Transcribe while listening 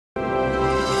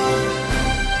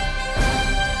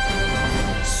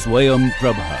Swayam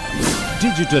Prabha.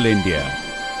 Digital India.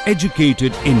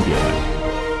 Educated India.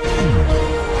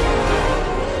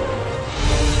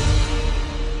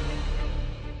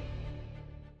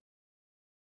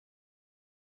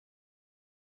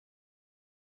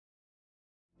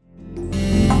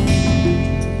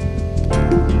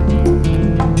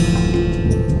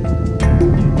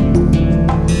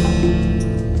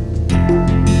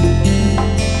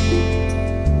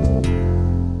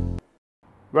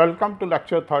 Welcome to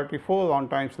lecture 34 on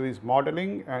time series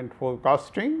modeling and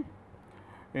forecasting.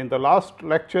 In the last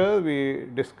lecture, we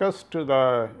discussed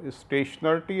the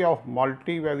stationarity of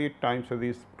multivariate time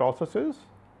series processes.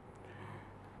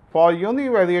 For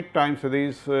univariate time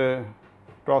series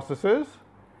processes,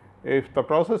 if the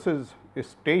process is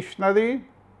stationary,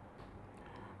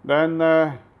 then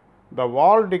the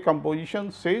wall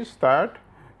decomposition says that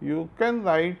you can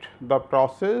write the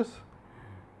process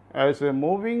as a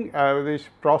moving average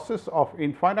process of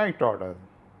infinite order.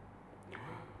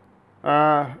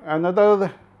 Another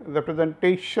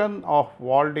representation of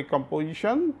wall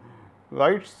decomposition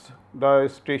writes the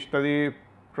stationary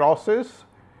process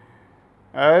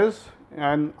as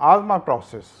an ARMA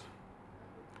process.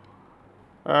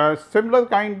 Similar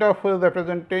kind of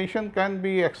representation can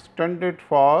be extended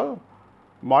for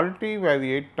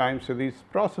multivariate time series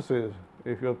processes.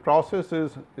 If your process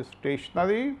is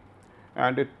stationary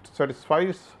and it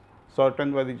satisfies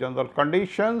certain very general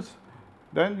conditions,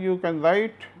 then you can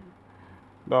write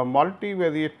the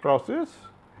multivariate process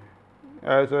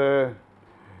as a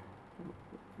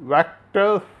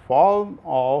vector form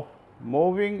of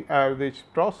moving average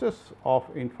process of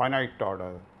infinite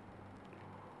order,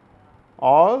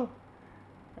 or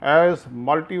as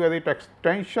multivariate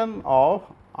extension of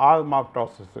ARMA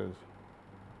processes.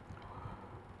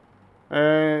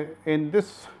 In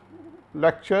this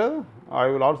lecture, I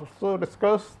will also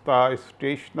discuss the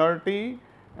stationarity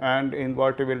and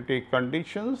invertibility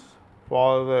conditions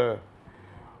for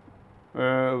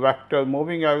the vector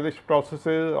moving average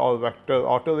processes, or vector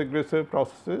autoregressive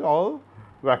processes, or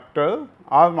vector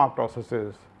ARMA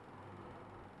processes.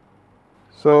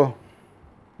 So,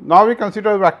 now we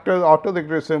consider vector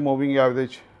autoregressive moving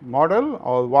average model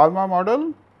or VARMA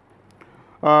model.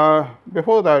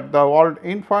 Before that, the word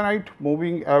infinite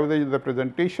moving average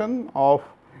representation of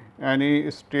any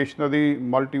stationary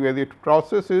multivariate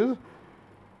process is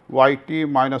y t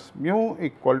minus mu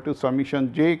equal to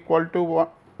summation j equal to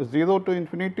 0 to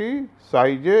infinity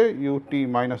psi j u t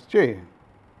minus j.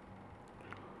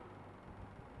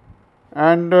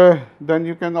 And then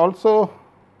you can also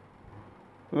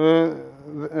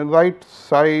write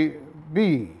psi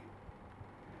b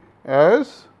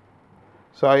as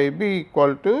psi b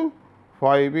equal to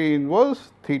phi b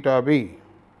inverse theta b,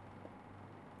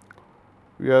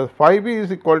 where phi b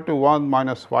is equal to 1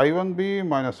 minus phi 1 b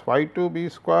minus phi 2 b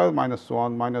square minus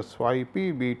 1 minus phi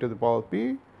p b to the power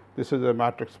p. This is a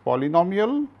matrix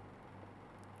polynomial,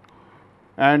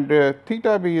 and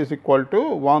theta b is equal to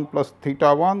 1 plus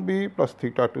theta 1 b plus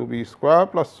theta 2 b square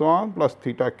plus 1 plus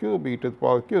theta q b to the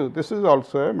power q. This is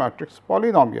also a matrix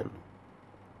polynomial.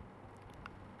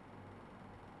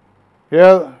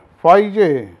 Here phi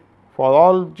j for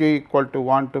all j equal to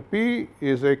 1 to p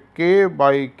is a k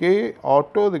by k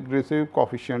autoregressive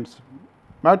coefficients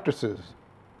matrices.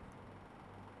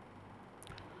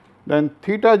 Then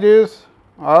theta j's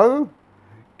are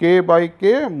k by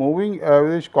k moving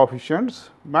average coefficients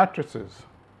matrices.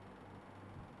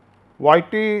 Y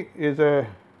t is a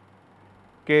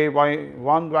k by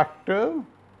 1 vector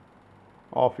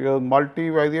of your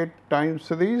multivariate time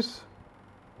series.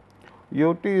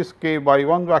 U t is k by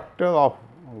 1 vector of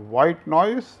white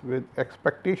noise with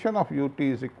expectation of u t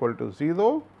is equal to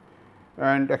 0,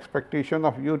 and expectation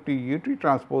of u t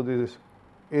transpose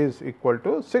is equal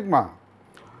to sigma.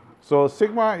 So,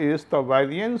 sigma is the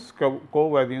variance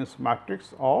covariance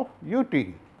matrix of u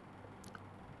t.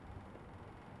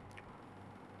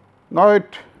 Now,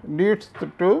 it leads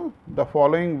to the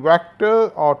following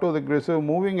vector autoregressive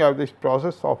moving average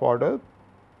process of order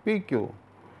p q.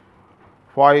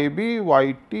 Phi b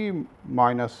y t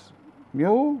minus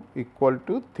mu equal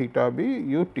to theta b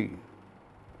u t,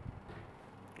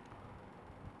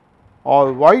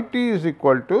 or y t is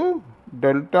equal to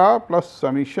delta plus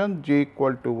summation j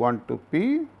equal to 1 to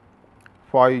p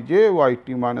phi j y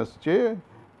t minus j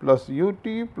plus u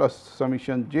t plus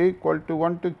summation j equal to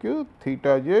 1 to q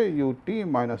theta j u t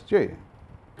minus j.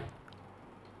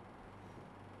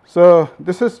 So,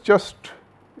 this is just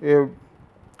a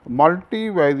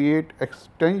multivariate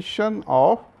extension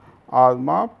of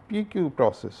ARMA PQ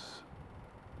process,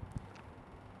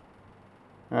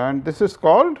 and this is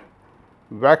called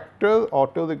vector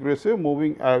autoregressive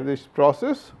moving average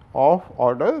process of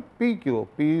order p q.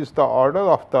 P is the order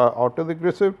of the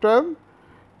autoregressive term,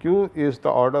 q is the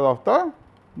order of the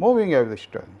moving average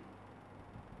term.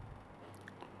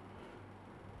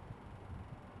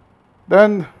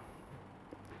 Then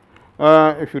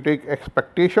if you take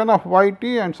expectation of y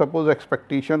t and suppose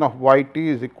expectation of y t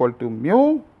is equal to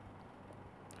mu,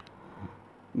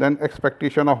 then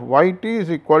expectation of y t is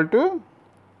equal to,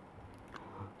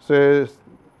 say,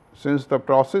 since the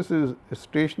process is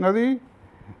stationary,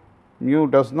 mu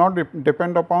does not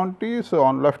depend upon t. So,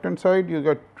 on left hand side you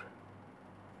get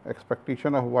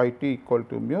expectation of y t equal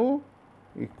to mu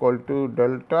equal to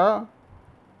delta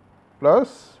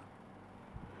plus,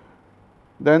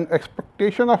 then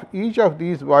expectation of each of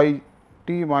these y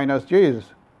t minus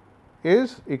j's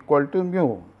is equal to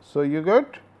mu. So, you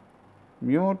get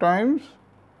mu times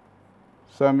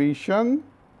summation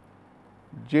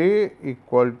j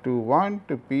equal to 1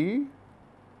 to p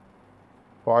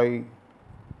phi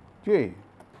j.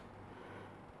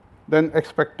 Then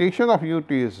expectation of u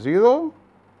t is 0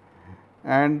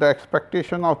 and the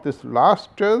expectation of this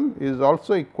last term is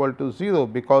also equal to 0,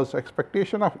 because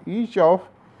expectation of each of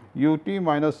u t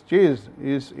minus j's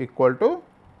is equal to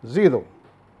 0.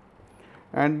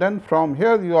 And then from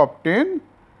here you obtain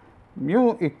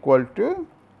mu equal to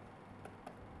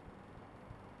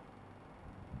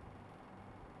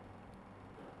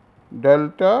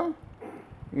delta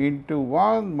into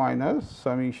 1 minus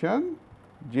summation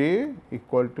j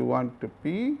equal to 1 to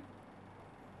p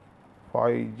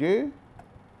phi j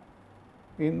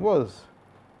inverse,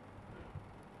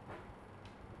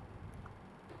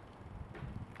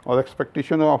 or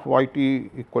expectation of y t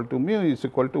equal to mu is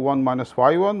equal to 1 minus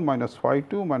phi 1 minus phi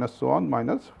 2 minus so on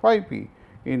minus phi p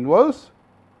inverse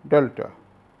delta.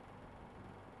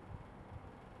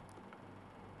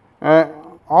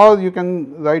 Or you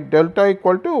can write delta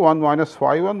equal to 1 minus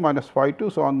phi 1 minus phi 2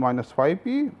 so on minus phi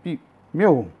p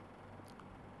mu.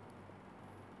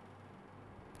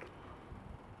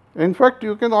 In fact,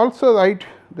 you can also write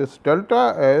this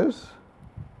delta as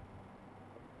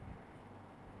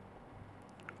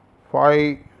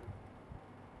phi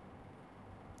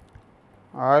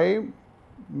I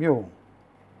mu.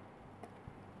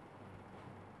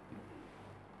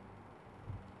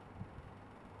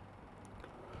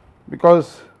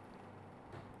 Because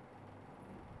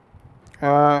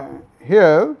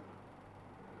here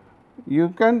you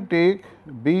can take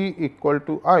b equal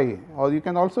to I, or you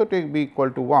can also take b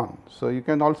equal to 1. So, you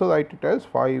can also write it as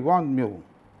phi 1 mu.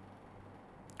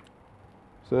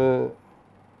 So,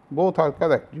 both are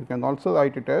correct. You can also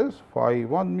write it as phi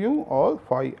 1 mu or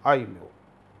phi I mu,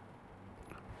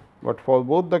 but for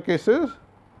both the cases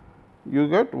you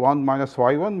get 1 minus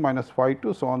phi 1 minus phi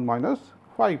 2 so on minus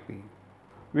phi p.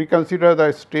 We consider the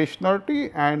stationarity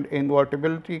and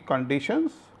invertibility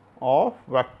conditions of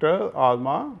vector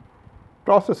ARMA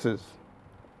processes.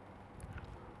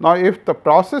 Now, if the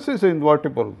process is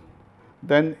invertible,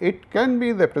 then it can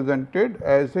be represented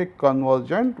as a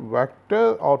convergent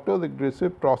vector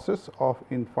autoregressive process of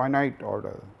infinite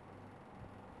order.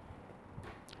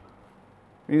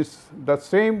 Is the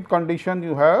same condition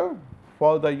you have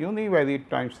for the univariate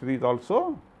time series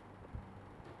also.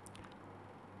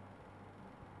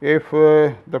 If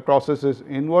the process is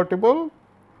invertible,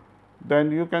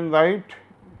 then you can write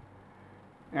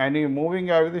any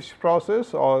moving average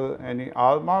process or any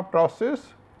ARMA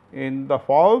process in the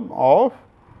form of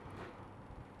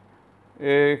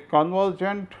a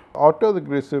convergent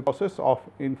autoregressive process of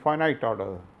infinite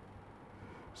order.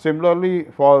 Similarly,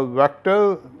 for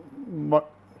vector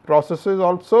processes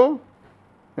also,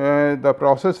 the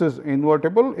process is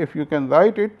invertible if you can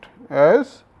write it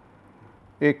as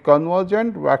a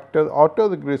convergent vector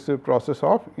autoregressive process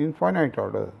of infinite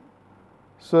order.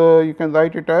 So, you can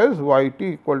write it as y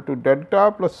t equal to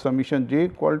delta plus summation j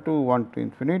equal to 1 to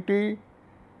infinity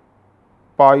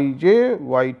pi j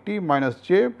y t minus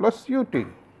j plus u t.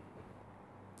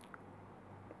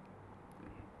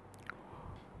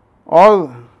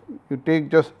 Or you take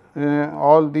just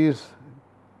all these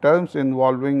terms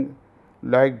involving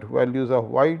lagged values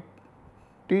of y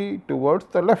t towards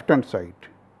the left hand side.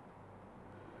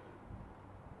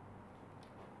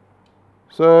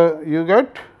 So, you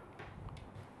get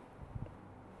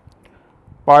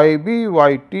pi b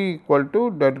y t equal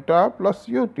to delta plus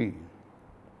u t.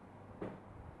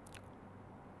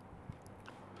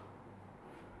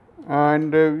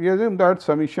 And we assume that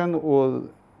summation over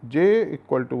j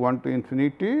equal to 1 to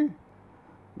infinity,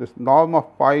 this norm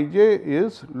of pi j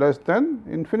is less than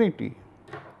infinity,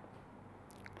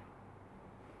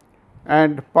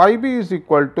 and pi b is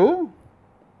equal to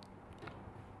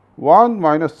 1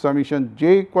 minus summation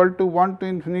j equal to 1 to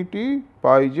infinity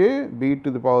pi j b to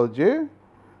the power j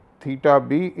theta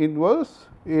b inverse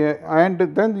and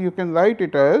then you can write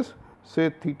it as say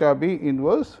theta b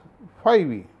inverse phi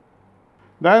b.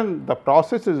 Then the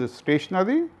process is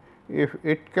stationary if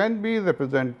it can be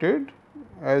represented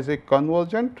as a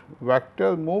convergent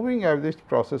vector moving average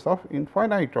process of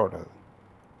infinite order.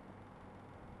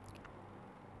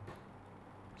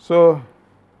 So,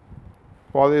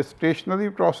 for a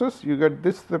stationary process you get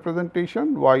this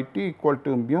representation y t equal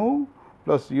to mu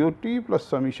plus u t plus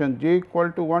summation j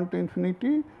equal to 1 to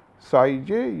infinity psi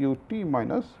j u t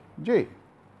minus j.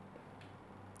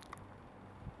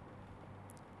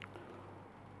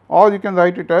 Or you can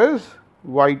write it as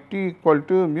y t equal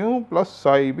to mu plus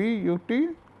psi b u t,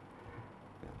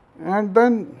 and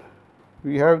then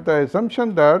we have the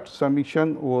assumption that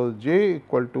summation over j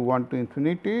equal to 1 to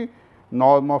infinity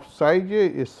norm of psi j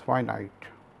is finite.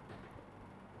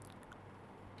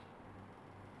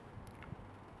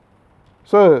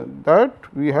 So, that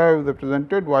we have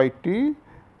represented y t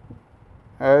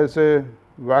as a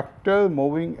vector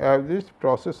moving average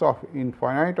process of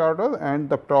infinite order, and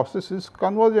the process is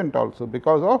convergent also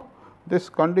because of this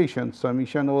condition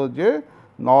summation over j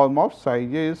norm of psi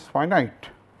j is finite.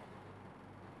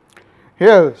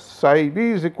 Here psi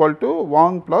b is equal to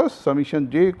 1 plus summation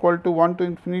j equal to 1 to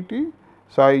infinity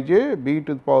psi j b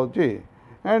to the power j,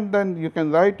 and then you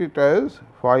can write it as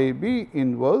phi b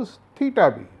inverse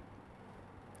theta b.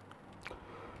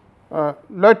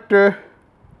 Let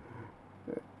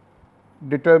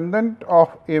determinant of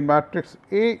a matrix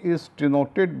A is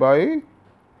denoted by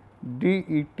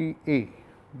DETA.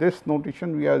 This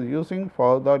notation we are using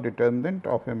for the determinant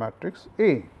of a matrix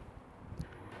A,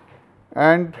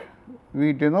 and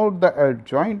we denote the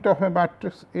adjoint of a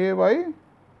matrix A by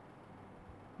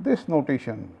this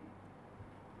notation.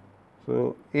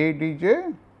 So, A d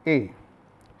j A.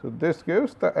 So, this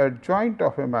gives the adjoint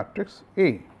of a matrix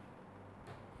A.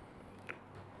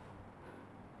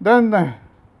 Then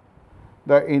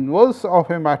the inverse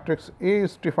of a matrix A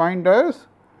is defined as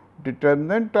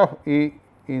determinant of A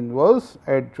inverse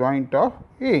adjoint of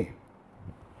A.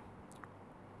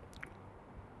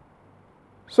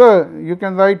 So, you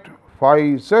can write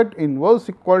phi z inverse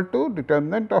equal to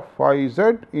determinant of phi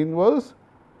z inverse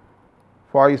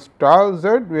phi star z,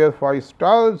 where phi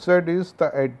star z is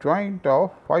the adjoint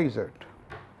of phi z.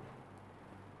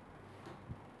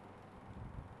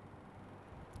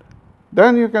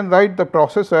 Then you can write the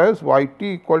process as y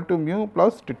t equal to mu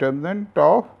plus determinant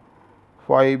of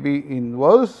phi b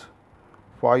inverse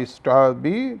phi star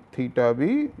b theta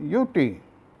b u t.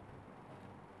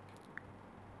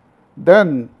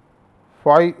 Then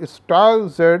phi star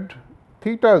z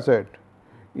theta z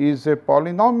is a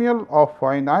polynomial of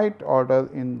finite order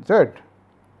in Z.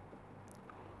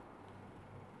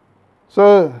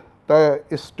 So, the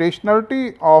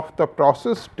stationarity of the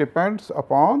process depends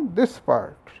upon this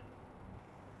part,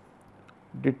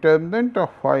 determinant of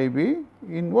phi b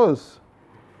inverse,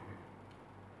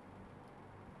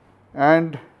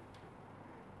 and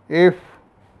if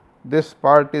this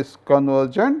part is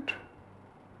convergent,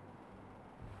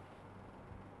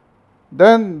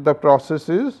 then the process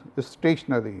is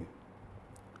stationary.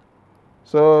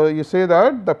 So, you say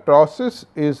that the process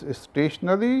is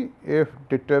stationary if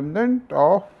determinant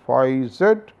of phi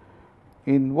z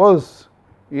inverse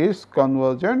is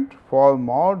convergent for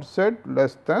mod z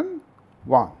less than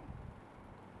 1.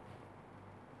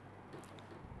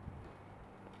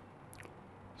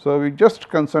 So, we just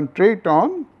concentrate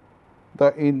on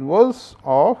the inverse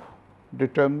of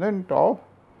determinant of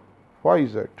phi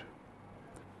z.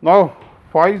 Now,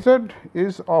 phi z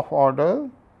is of order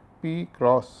p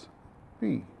cross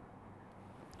p.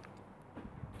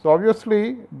 So,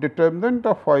 obviously, determinant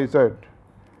of phi z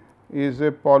is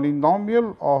a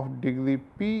polynomial of degree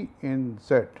p in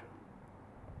Z.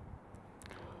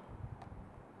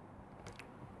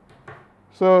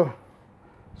 So,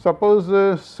 suppose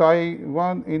psi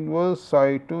 1 inverse,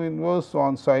 psi 2 inverse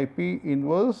on psi p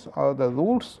inverse are the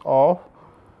roots of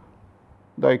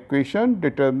the equation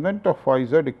determinant of phi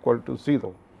z equal to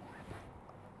 0.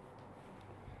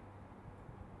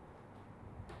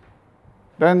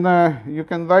 Then you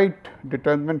can write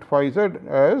determinant phi z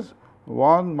as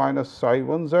 1 minus psi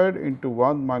 1 z into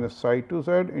 1 minus psi 2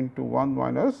 z into 1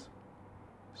 minus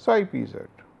psi p z.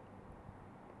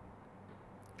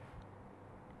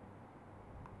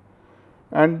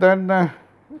 And then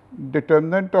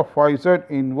determinant of phi z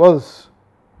inverse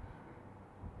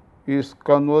is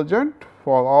convergent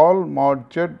for all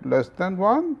mod z less than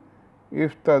 1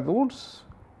 if the roots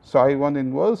psi 1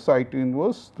 inverse, psi 2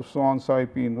 inverse, so on psi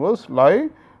p inverse lie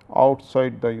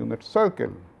outside the unit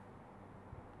circle.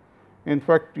 In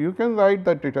fact, you can write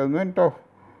the determinant of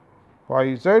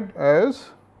phi z as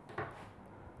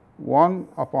 1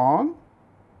 upon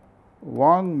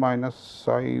 1 minus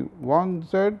psi 1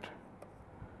 z,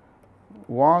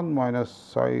 1 minus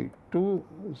psi 2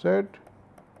 z,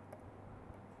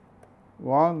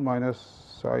 1 minus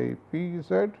psi p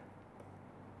z,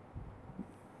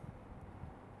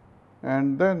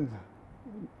 and then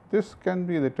this can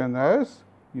be written as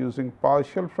using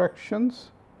partial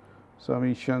fractions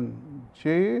summation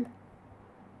j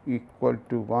equal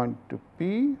to 1 to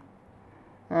p,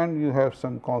 and you have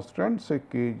some constant say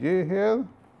k j here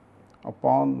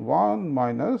upon 1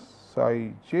 minus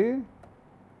psi j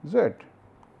z.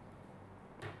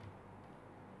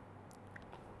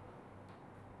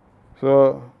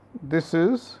 So, this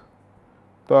is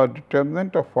the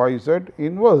determinant of phi z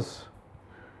inverse,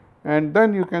 and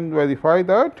then you can verify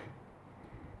that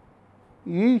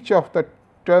each of the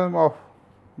term of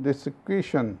this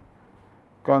equation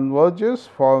converges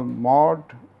for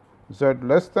mod z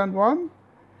less than 1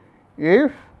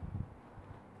 if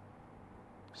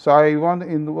psi 1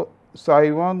 in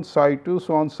psi 1, psi 2,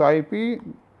 so on psi p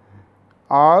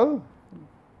are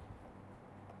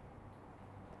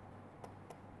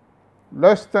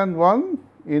less than 1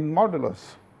 in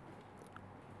modulus.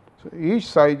 So, each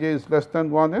psi j is less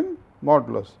than 1 in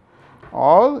modulus,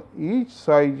 or each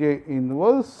psi j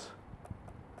inverse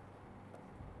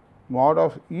mod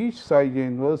of each psi j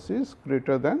inverse is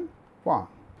greater than 1,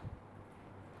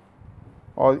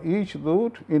 or each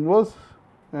root inverse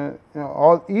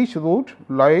or each root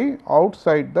lie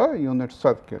outside the unit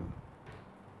circle.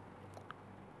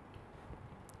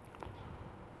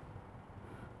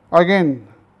 Again,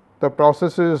 the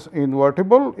process is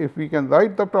invertible if we can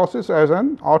write the process as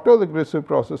an autoregressive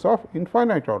process of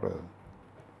infinite order.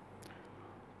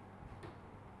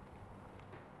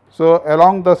 So,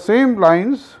 along the same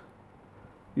lines,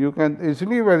 you can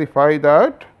easily verify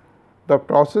that the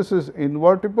process is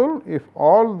invertible if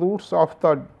all roots of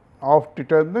the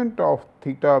determinant of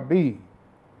theta b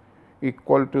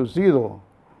equal to 0.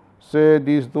 Say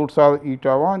these roots are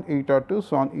eta 1, eta 2,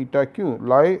 so on eta q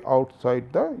lie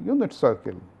outside the unit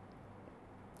circle.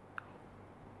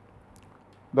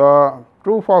 The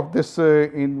proof of this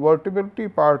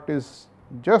invertibility part is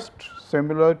just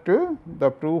similar to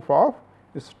the proof of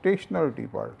stationarity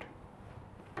part.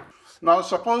 Now,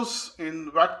 suppose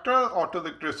in vector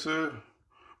autoregressive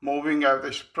moving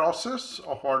average process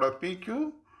of order p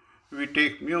q, we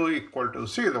take mu equal to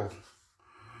 0.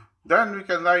 Then we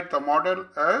can write the model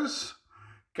as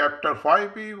capital phi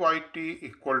b y t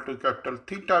equal to capital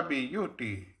theta b u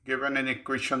t given in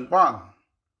equation 1.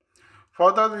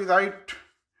 Further, we write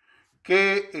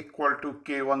k equal to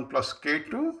k 1 plus k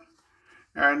 2,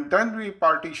 and then we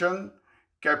partition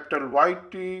capital Y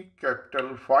t,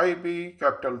 capital phi b,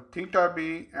 capital theta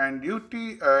b, and u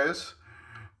t as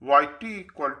y t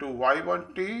equal to y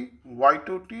 1 t, y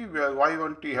 2 t, where y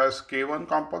 1 t has k 1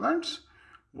 components,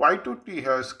 y 2 t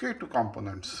has k 2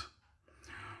 components.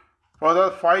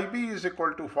 Further, phi b is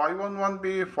equal to phi 1 1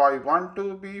 b, phi 1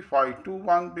 2 b, phi 2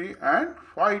 1 b, and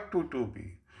phi 2 2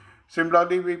 b.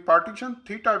 Similarly, we partition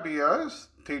theta b as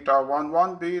theta 1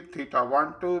 1 b, theta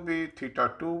 1 2 b,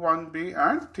 theta 2 1 b,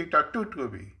 and theta 2 2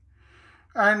 b,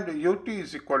 and ut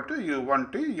is equal to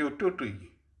u1 t, u2 t.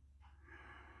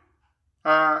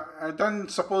 And then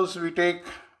suppose we take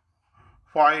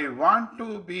phi 1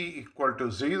 2 b equal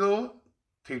to 0,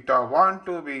 theta 1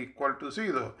 2 b equal to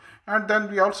 0, and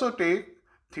then we also take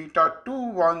theta 2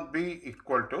 1 b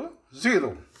equal to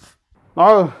 0.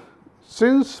 Now,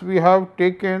 since we have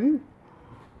taken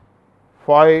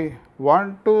phi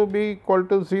 1 2 b equal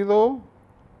to 0,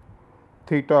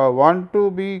 theta 1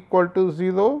 2 b equal to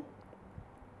 0,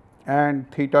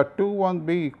 and theta 2 1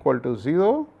 b equal to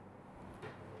 0,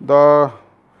 the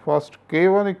first k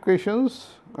 1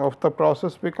 equations of the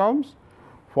process becomes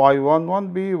phi 1 1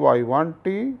 b y 1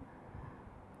 t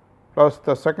plus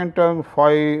the second term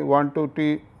phi 1 2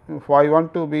 t, phi 1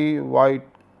 2 b y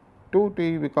 2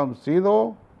 t becomes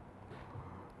 0,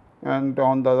 and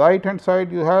on the right hand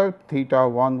side you have theta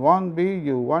 1 1 b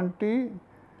u 1 t,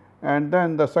 and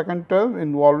then the second term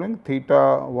involving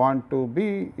theta 1 2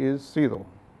 b is 0.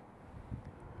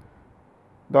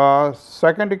 The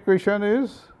second equation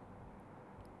is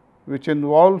which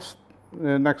involves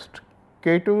the next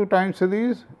k 2 time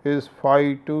series is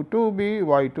phi 2 2 b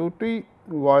y 2 t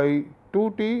y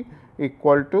 2 t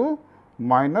equal to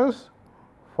minus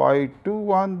phi 2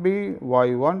 1 b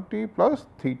y 1 t plus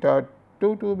theta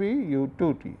 2 2 b u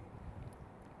 2 t.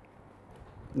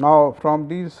 Now, from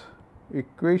these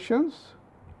equations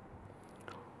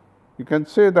you can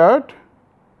say that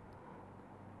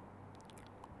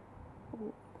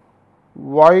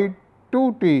y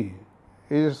 2 t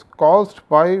is caused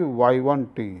by y 1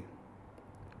 t,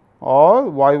 or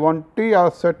y1t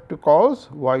are said to cause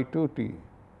y2t,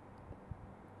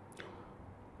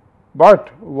 but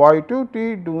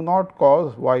y2t do not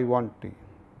cause y1t.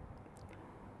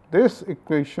 This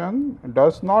equation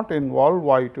does not involve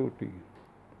y2t.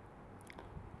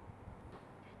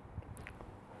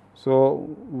 So,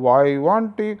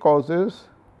 y1t causes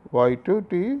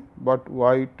y2t, but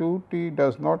y2t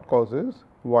does not causes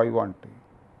y1t.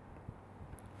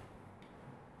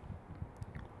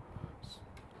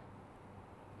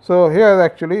 So, here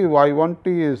actually y1t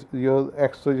is your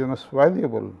exogenous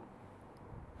variable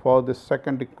for this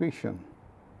second equation.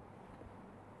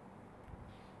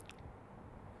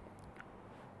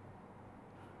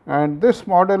 And this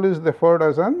model is referred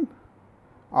as an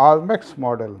Rmax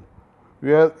model,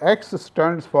 where x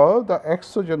stands for the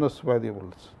exogenous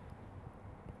variables.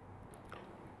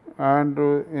 And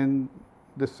in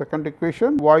this second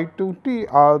equation,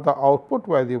 y2t are the output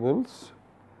variables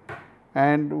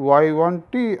and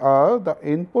y1t are the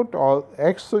input or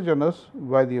exogenous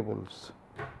variables.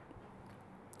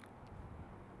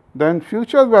 Then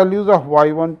future values of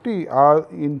y1t are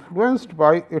influenced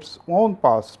by its own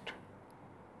past.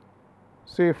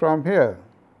 See from here,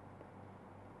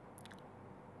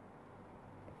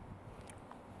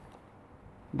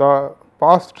 the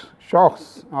past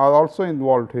shocks are also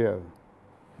involved here.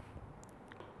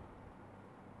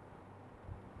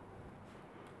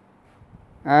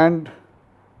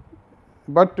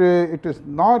 But it is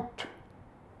not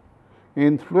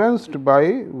influenced by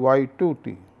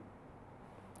y2t.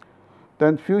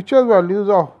 Then future values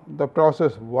of the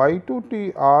process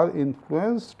y2t are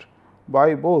influenced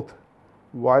by both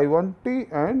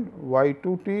y1t and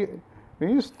y2t,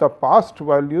 means the past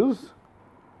values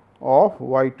of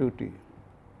y2t,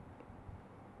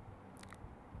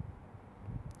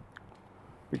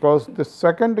 because the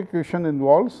second equation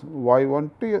involves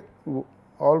y1t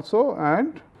also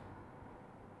and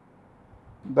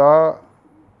the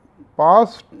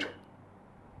past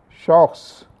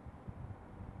shocks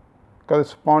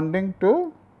corresponding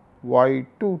to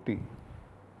y2t.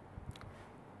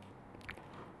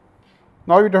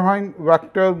 Now, we define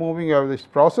vector moving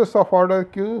average process of order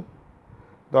q.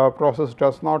 The process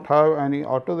does not have any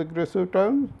autoregressive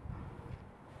terms.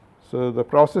 So, the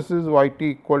process is y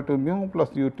t equal to mu plus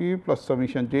u t plus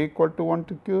summation j equal to 1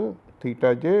 to q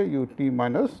theta j u t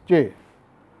minus j,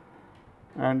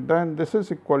 and then this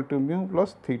is equal to mu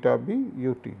plus theta b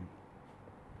u t.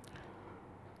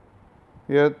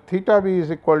 Here theta b is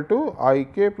equal to I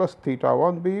k plus theta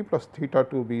 1 b plus theta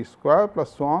 2 b square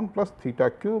plus so on plus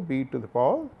theta q b to the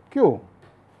power q.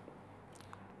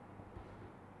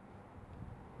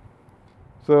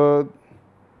 So,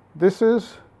 this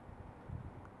is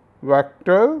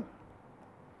vector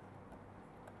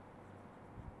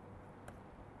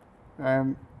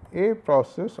a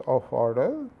process of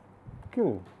order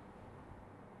q.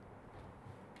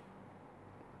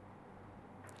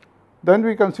 Then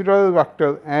we consider the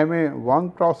vector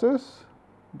MA1 process,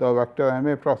 the vector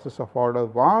MA process of order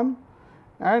 1,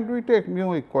 and we take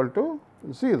mu equal to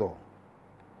 0.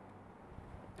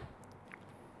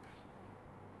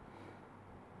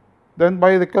 Then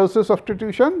by recursive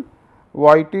substitution,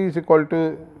 y t is equal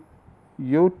to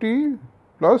u t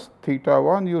plus theta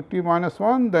 1 u t minus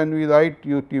 1, then we write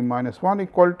u t minus 1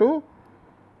 equal to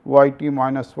y t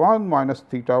minus 1 minus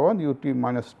theta 1 u t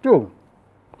minus 2.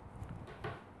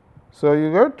 So,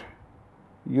 you get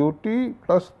u t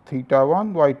plus theta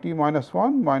 1 y t minus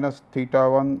 1 minus theta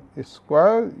 1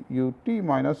 square u t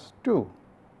minus 2,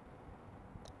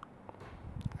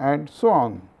 and so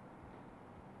on.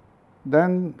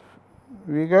 Then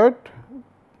we get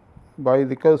by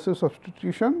recursive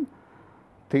substitution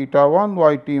theta 1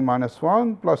 y t minus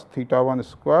 1 plus theta 1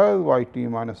 square y t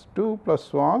minus 2 plus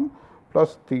so on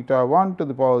plus theta 1 to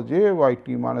the power j y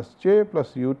t minus j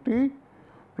plus u t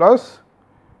plus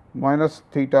minus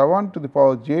theta 1 to the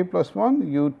power j plus 1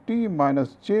 u t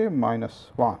minus j minus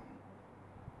 1.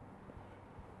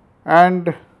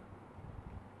 And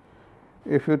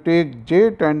if you take j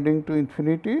tending to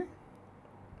infinity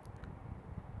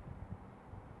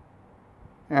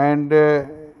and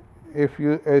if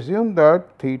you assume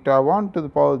that theta 1 to the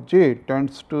power j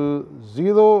tends to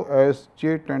 0 as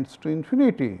j tends to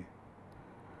infinity,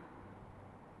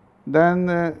 then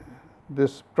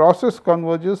this process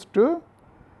converges to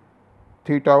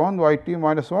theta 1 y t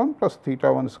minus 1 plus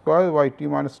theta 1 square y t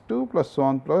minus 2 plus so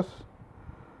on plus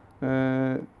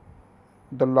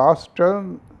the last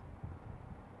term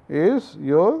is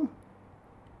your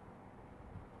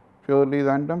purely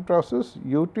random process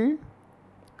u t.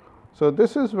 So,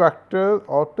 this is vector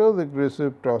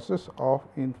autoregressive process of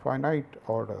infinite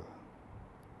order.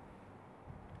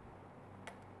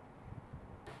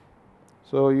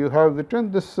 So, you have written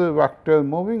this vector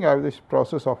moving average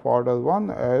process of order 1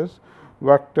 as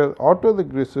vector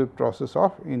autoregressive process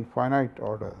of infinite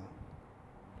order.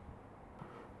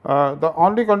 The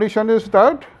only condition is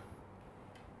that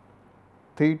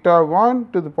theta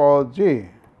 1 to the power j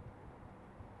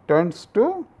tends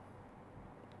to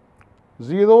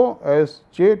 0 as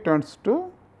j tends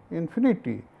to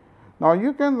infinity. Now,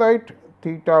 you can write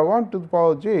theta 1 to the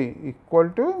power j equal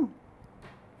to,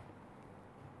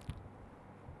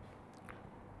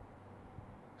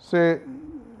 say,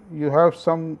 you have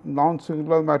some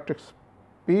non-singular matrix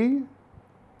P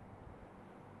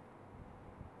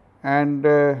and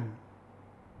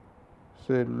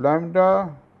say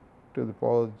lambda to the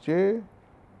power j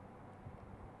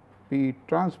P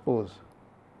transpose,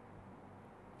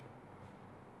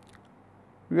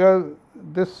 where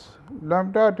this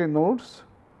lambda denotes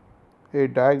a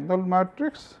diagonal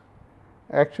matrix.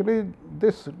 Actually,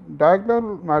 this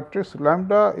diagonal matrix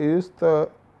lambda is the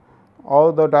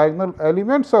diagonal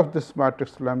elements of this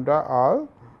matrix lambda are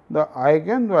the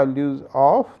eigenvalues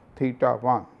of theta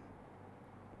 1.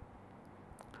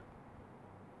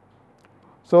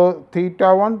 So,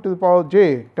 theta 1 to the power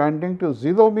j tending to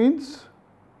 0 means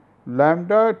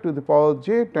lambda to the power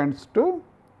j tends to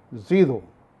 0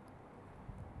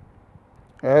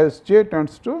 as j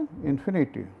tends to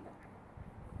infinity.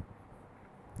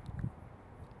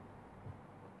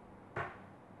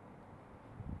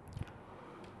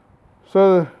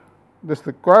 So, this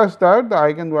requires that the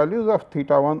eigenvalues of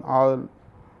theta 1 are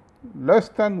less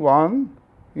than 1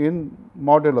 in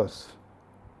modulus,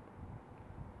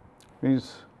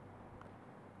 means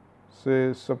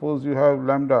say suppose you have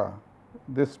lambda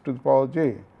this to the power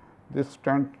j, this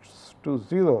tends to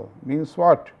 0 means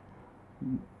what,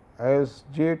 as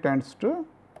j tends to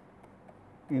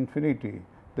infinity.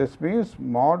 This means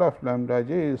mod of lambda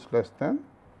j is less than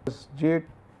as j.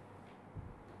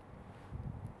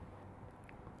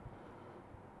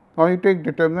 Now, you take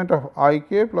determinant of I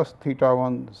k plus theta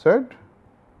 1 z.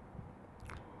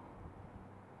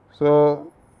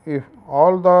 So, if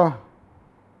all the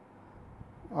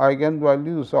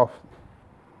eigenvalues of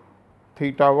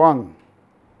theta 1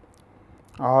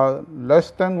 are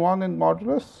less than 1 in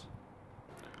modulus,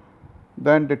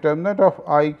 then determinant of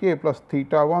I k plus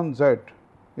theta 1 z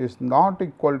is not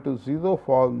equal to 0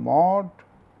 for mod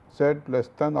z less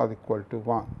than or equal to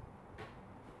 1.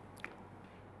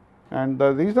 And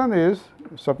the reason is,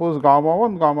 suppose gamma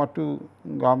 1, gamma 2,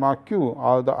 gamma q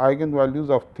are the eigenvalues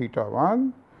of theta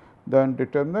 1, then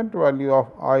determinant value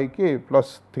of I k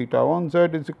plus theta 1 z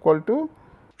is equal to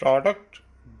product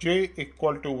j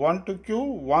equal to 1 to q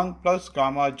 1 plus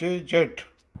gamma j z.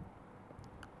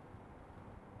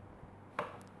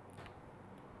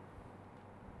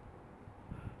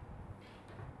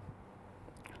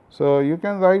 So, you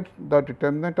can write the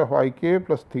determinant of I k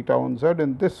plus theta 1 z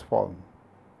in this form,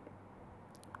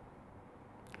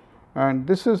 and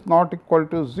this is not equal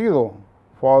to 0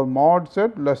 for mod z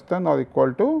less than or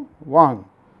equal to 1.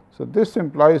 So, this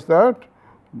implies that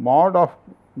mod of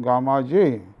gamma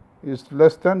j is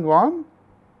less than 1.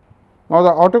 Now,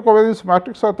 the autocovariance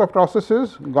matrix of the process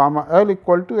is gamma L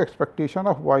equal to expectation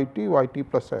of y t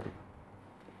plus L.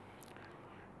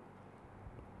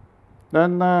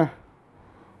 Then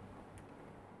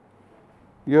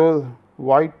your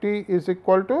y t is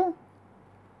equal to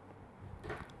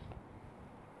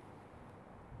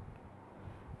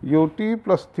u t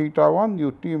plus theta 1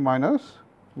 u t minus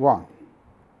 1.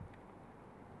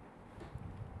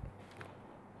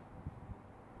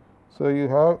 So, you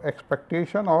have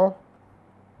expectation of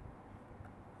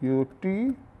u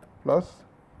t plus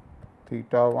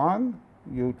theta 1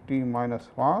 u t minus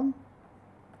 1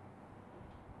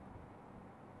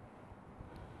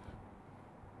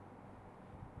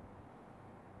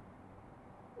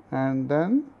 and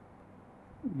then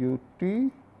u t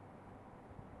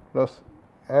plus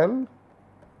L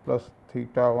plus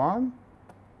theta 1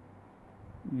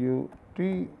 u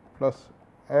t plus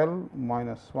L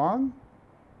minus 1,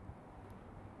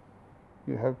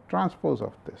 you have transpose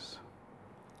of this.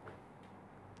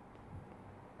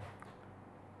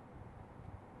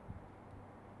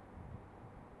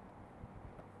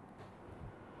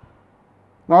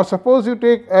 Now, suppose you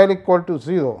take L equal to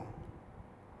 0,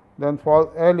 then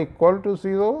for L equal to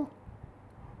 0,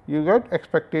 you get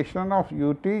expectation of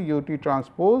u t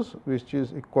transpose which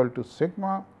is equal to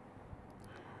sigma,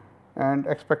 and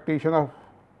expectation of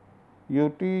u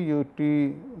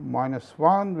t minus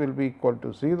 1 will be equal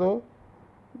to 0.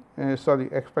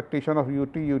 Expectation of u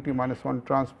t minus 1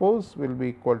 transpose will be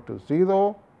equal to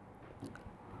 0.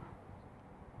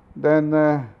 Then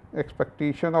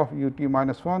expectation of u t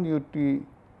minus 1 u t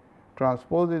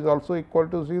transpose is also equal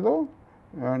to 0,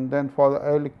 and then for the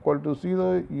L equal to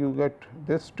 0 you get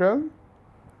this term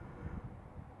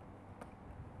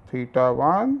theta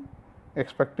 1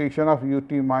 expectation of u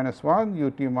t minus 1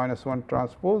 u t minus 1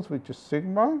 transpose, which is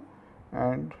sigma,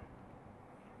 and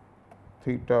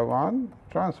theta 1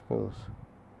 transpose.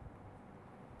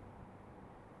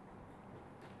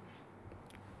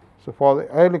 So, for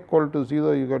the L equal to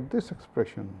 0 you get this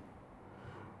expression.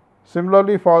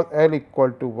 Similarly, for L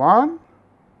equal to 1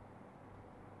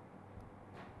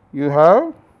 you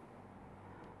have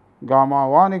gamma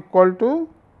 1 equal to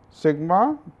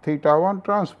sigma theta 1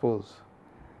 transpose,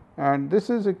 and this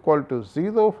is equal to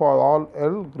 0 for all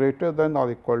L greater than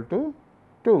or equal to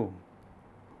 2.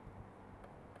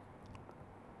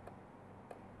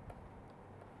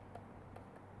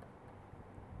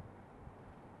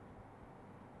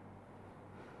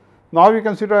 Now, we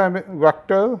consider a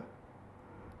vector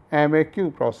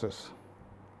MAQ process.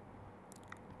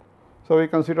 So, we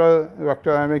consider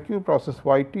vector MAQ process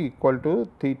y t equal to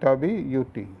theta b u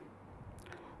t.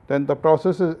 Then the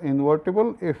process is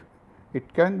invertible if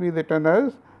it can be written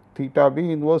as theta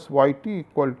b inverse y t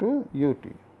equal to u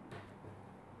t,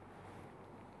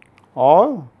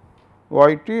 or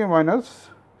y t minus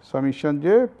summation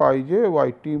j pi j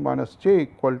y t minus j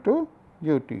equal to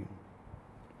u t,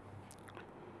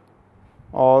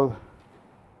 or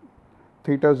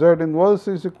theta z inverse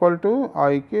is equal to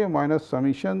I k minus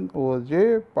summation over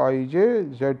j pi j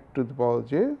z to the power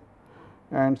j,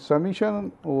 and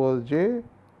summation over j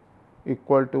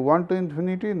equal to 1 to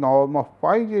infinity norm of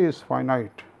pi j is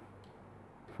finite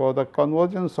for the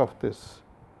convergence of this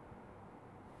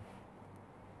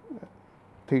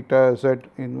theta z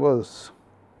inverse.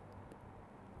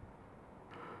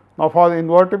 Now, for the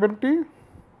invertibility,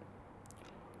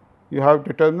 you have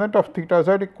determinant of theta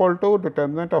z equal to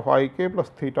determinant of I k plus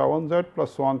theta 1 z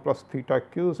plus 1 plus theta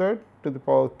q z to the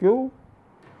power q.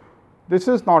 This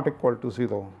is not equal to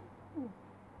 0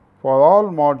 for all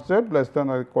mod z less than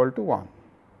or equal to 1.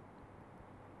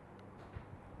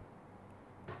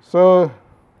 So,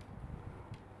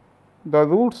 the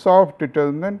roots of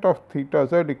determinant of theta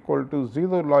z equal to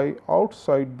 0 lie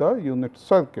outside the unit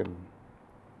circle.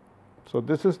 So,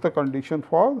 this is the condition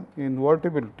for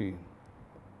invertibility.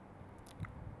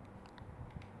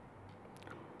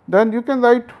 Then you can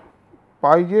write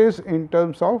pi j's in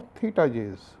terms of theta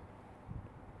j's.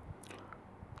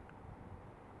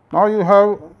 Now, you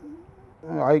have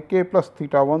I k plus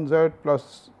theta 1 z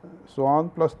plus so on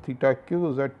plus theta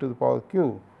q z to the power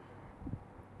q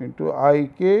into I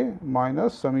k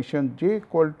minus summation j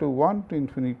equal to 1 to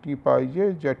infinity pi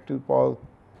j z to the power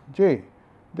j.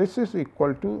 This is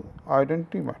equal to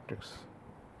identity matrix.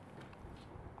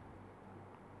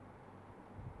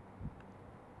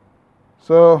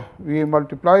 So, we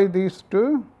multiply these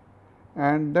two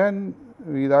and then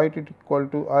we write it equal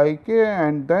to I k,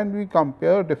 and then we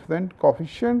compare different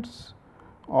coefficients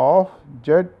of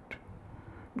z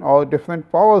or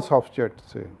different powers of z,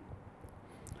 say.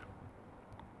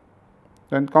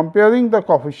 Then comparing the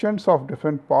coefficients of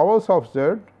different powers of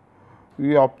z,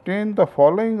 we obtain the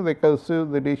following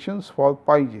recursive relations for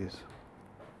pi j's.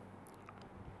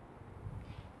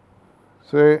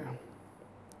 Say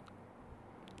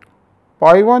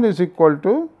pi 1 is equal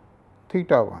to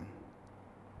theta 1.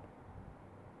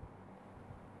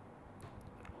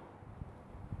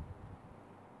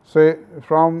 Say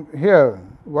from here,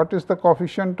 what is the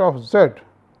coefficient of z?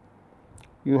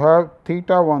 You have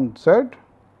theta 1 z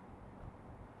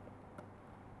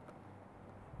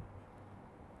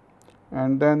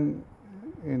and then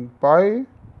in pi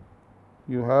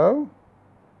you have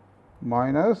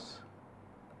minus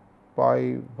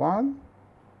pi 1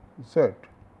 z,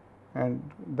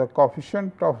 and the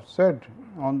coefficient of z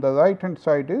on the right hand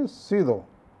side is 0.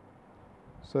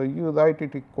 So, you write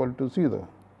it equal to 0.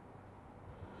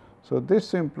 So,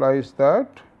 this implies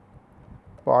that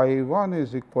pi 1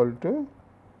 is equal to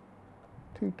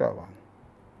theta 1.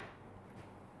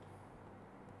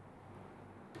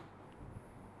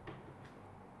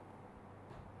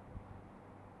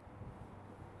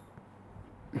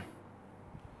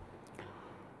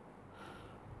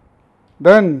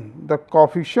 Then the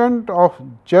coefficient of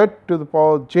z to the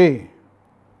power j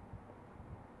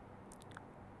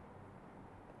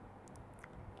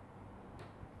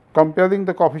comparing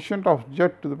the coefficient of z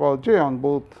to the power j on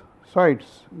both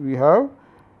sides, we have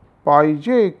pi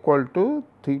j equal to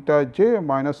theta j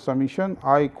minus summation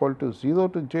I equal to 0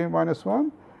 to j minus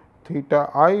 1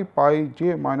 theta I pi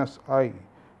j minus I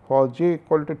for j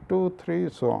equal to 2, 3,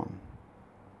 so on.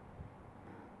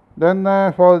 Then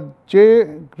for j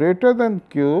greater than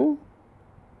q,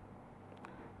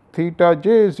 theta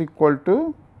j is equal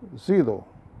to 0.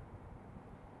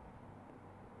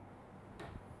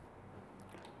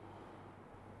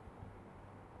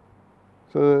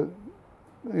 So,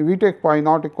 we take pi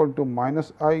naught equal to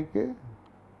minus I k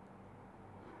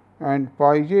and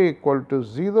pi j equal to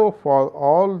 0 for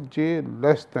all j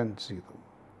less than 0.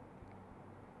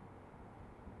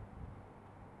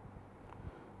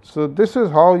 So, this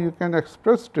is how you can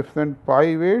express different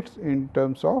pi weights in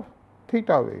terms of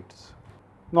theta weights.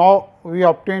 Now, we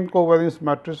obtain covariance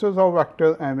matrices of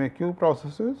vector MAQ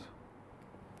processes.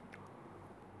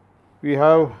 We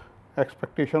have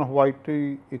expectation of y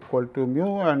t equal to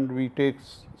mu and we take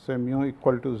say mu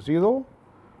equal to 0.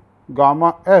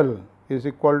 Gamma L is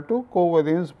equal to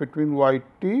covariance between y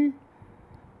t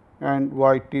and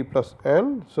y t plus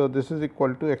L. So, this is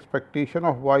equal to expectation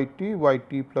of y t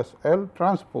plus L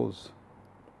transpose,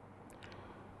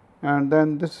 and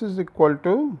then this is equal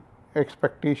to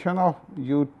expectation of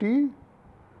u t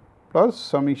plus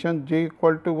summation j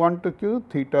equal to 1 to q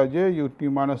theta j u t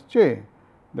minus j.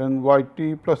 Then y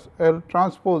t plus L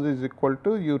transpose is equal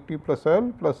to u t plus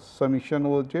L plus summation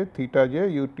over j theta j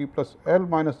u t plus L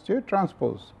minus j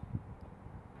transpose.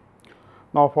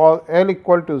 Now, for L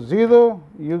equal to 0,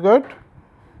 you get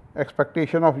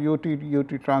expectation of u t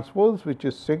transpose, which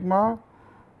is sigma,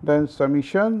 then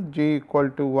summation j equal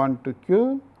to 1 to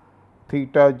q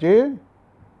theta j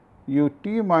u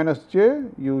t minus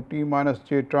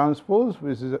j transpose,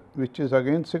 which is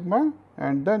again sigma,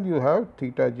 and then you have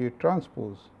theta j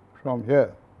transpose from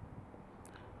here.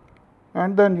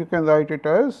 And then you can write it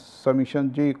as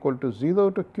summation j equal to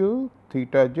 0 to q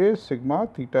theta j sigma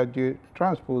theta j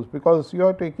transpose, because you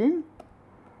are taking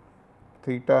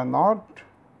theta naught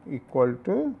equal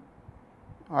to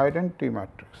identity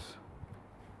matrix.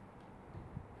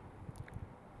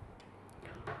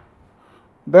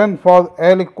 Then for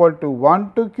L equal to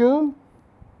 1 to q,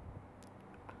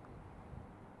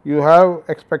 you have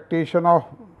expectation of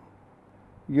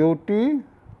u t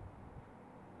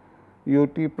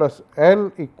plus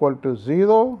L equal to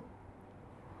 0.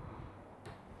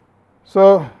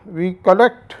 So, we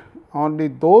collect only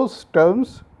those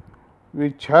terms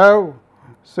which have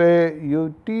say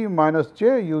u t minus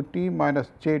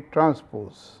j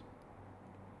transpose.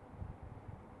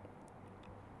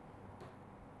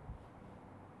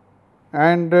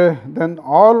 And then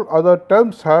all other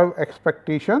terms have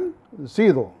expectation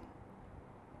 0.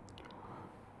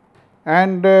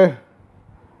 And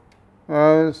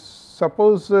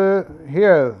suppose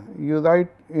here you write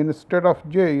instead of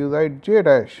j, you write j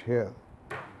dash here.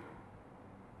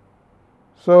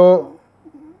 So,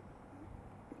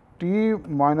 t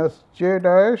minus j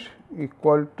dash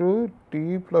equal to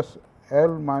t plus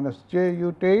L minus j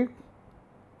you take,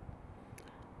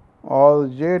 or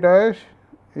j dash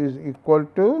is equal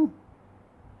to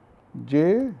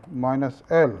j minus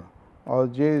L, or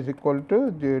j is equal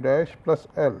to j dash plus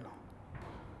L.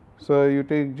 So, you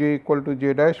take j equal to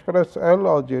j dash plus L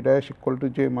or j dash equal to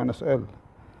j minus L.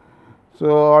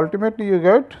 So, ultimately you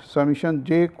get summation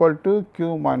j equal to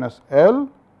q minus L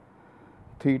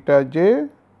theta j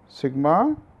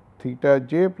sigma theta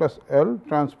j plus L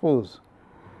transpose,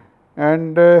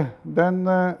 and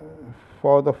then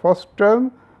for the first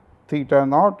term theta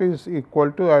naught is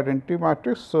equal to identity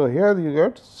matrix. So, here you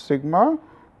get sigma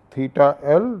theta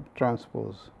L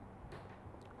transpose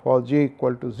for j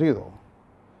equal to 0,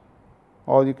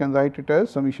 or you can write it as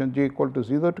summation j equal to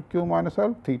 0 to q minus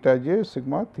L theta j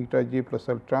sigma theta j plus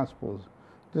L transpose.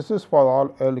 This is for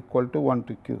all L equal to 1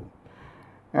 to q,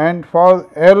 and for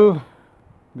L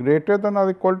greater than or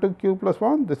equal to q plus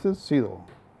 1, this is 0.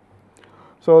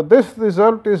 So, this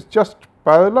result is just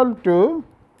parallel to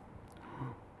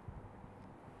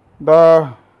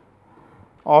the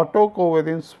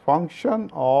autocovariance function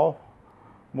of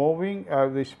moving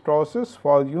average process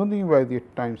for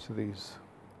univariate time series.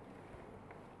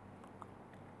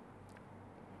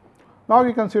 Now,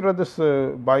 we consider this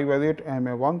bivariate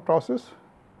MA1 process.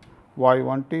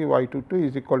 Y1 t, Y2 t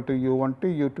is equal to U1 t,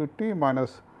 U2 t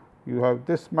minus, you have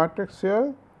this matrix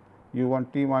here,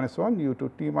 U1 t minus 1, U2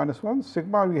 t minus 1,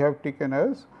 sigma we have taken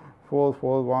as 4,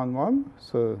 4, 1, 1.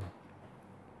 So,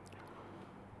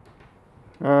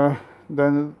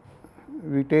 then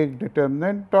we take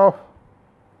determinant of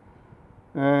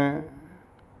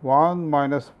 1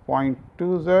 minus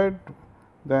 0.2 z,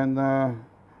 then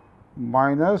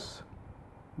minus,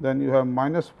 then you have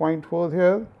minus 0.4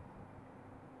 here.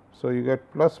 So, you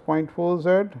get plus 0.4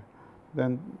 z,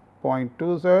 then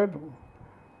 0.2 z,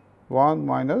 1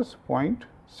 minus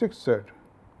 0.6 z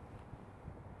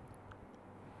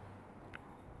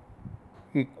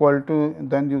equal to,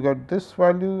 then you get this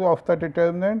value of the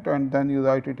determinant, and then you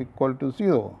write it equal to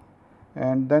 0,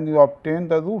 and then you obtain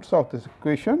the roots of this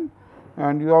equation,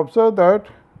 and you observe that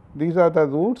these are the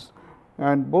roots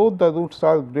and both the roots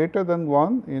are greater than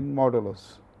 1 in modulus. So, you take this value of the determinant and then you write it equal to 0, and then you obtain the roots of this equation, and you observe that these are the roots and both the roots are greater than 1 in modulus.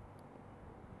 So,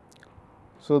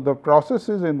 So, the process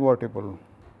is invertible.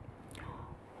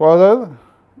 Further,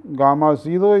 gamma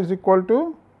 0 is equal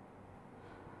to,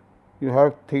 you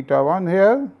have theta 1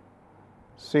 here,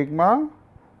 sigma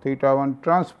theta 1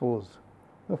 transpose.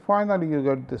 So, finally, you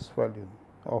get this value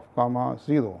of gamma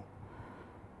 0.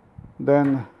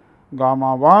 Then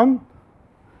gamma 1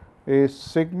 is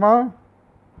sigma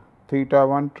theta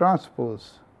 1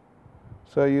 transpose.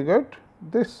 So, you get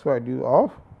this value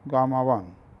of gamma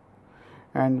 1,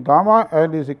 and gamma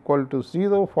L is equal to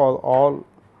 0 for all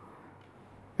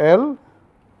L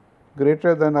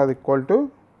greater than or equal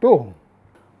to 2.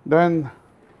 Then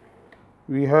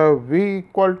we have V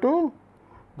equal to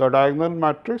the diagonal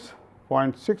matrix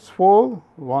 0.64,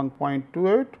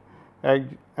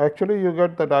 1.28. Actually, you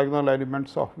get the diagonal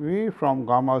elements of V from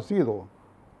gamma 0.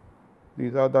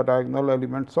 These are the diagonal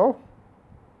elements of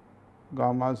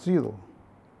gamma 0.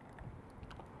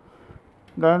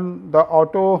 Then the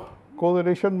auto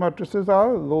correlation matrices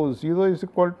are, rho 0 is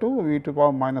equal to V to the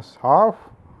power minus half.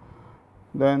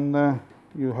 Then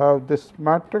you have this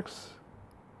matrix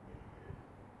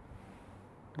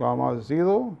gamma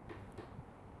 0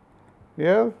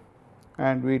 here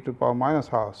and V to the power minus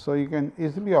half. So, you can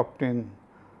easily obtain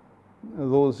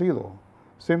rho 0.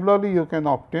 Similarly, you can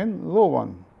obtain rho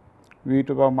 1, V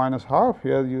to the power minus half.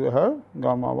 Here you have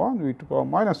gamma 1, V to the power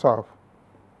minus half.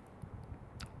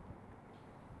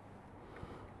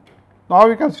 Now,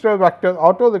 we consider vector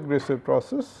autoregressive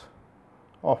process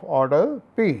of order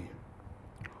P.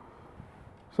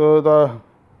 So, the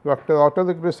vector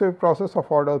autoregressive process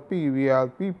of order P,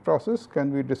 VRP process,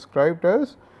 can be described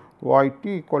as y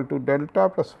t equal to delta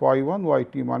plus phi 1 y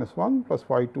t minus 1 plus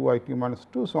phi 2 y t minus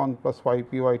 2, so on, plus phi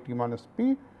p y t minus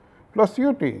p plus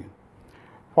u t.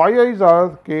 Phi i's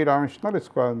are k dimensional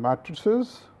square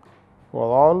matrices for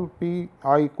all p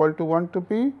I equal to 1 to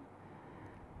p.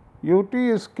 U t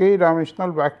is k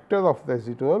dimensional vector of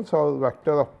residuals or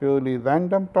vector of purely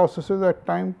random processes at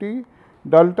time t.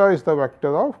 Delta is the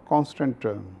vector of constant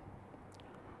term.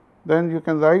 Then you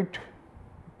can write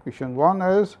equation 1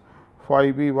 as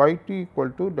phi b y t equal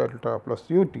to delta plus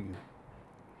u t.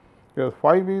 Here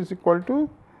phi b is equal to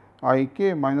I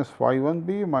k minus phi 1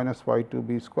 b minus phi 2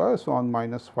 b square, so on,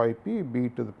 minus phi p b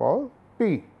to the power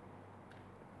p.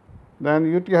 Then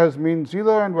u t has mean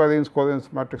 0 and variance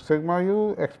covariance matrix sigma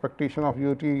u. Expectation of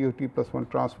u t plus 1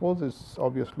 transpose is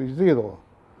obviously 0.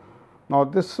 Now,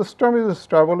 this system is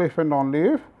stable if and only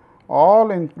if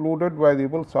all included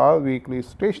variables are weakly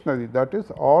stationary, that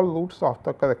is, all roots of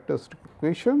the characteristic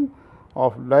equation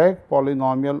of lag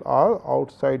polynomial are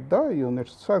outside the unit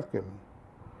circle.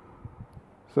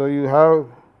 So, you have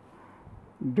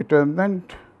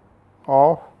determinant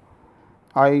of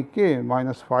I k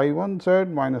minus phi 1 z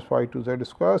minus phi 2 z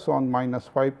square, so on, minus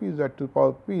phi p z to the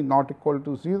power p not equal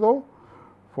to 0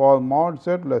 for mod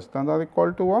z less than or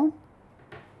equal to 1.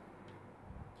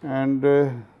 And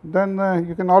then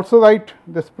you can also write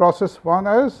this process 1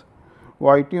 as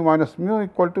y t minus mu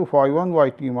equal to phi 1 y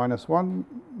t minus 1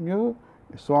 mu,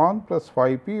 so on, plus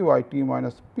phi p y t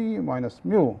minus p minus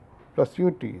mu plus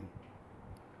u t.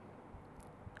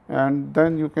 And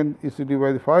then you can easily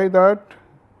verify that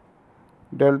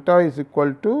delta is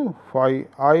equal to phi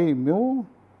I mu,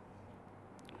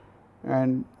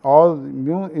 and all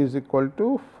mu is equal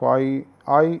to phi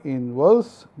I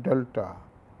inverse delta,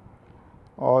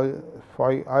 or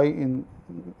phi I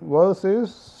inverse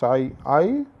is psi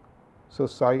I. So,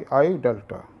 psi I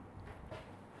delta.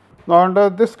 Now, under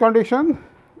this condition,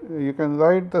 you can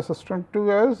write the system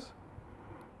 2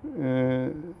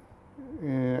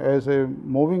 as a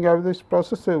moving average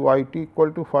process, say y t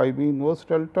equal to phi b inverse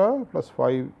delta plus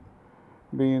phi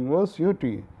b inverse u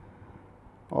t,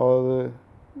 or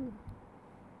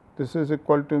this is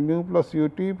equal to mu plus u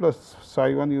t plus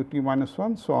psi 1 u t minus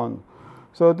 1, so on.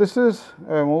 So, this is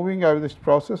a moving average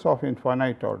process of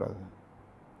infinite order.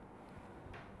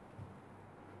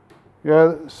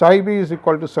 Here psi b is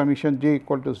equal to summation j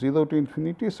equal to 0 to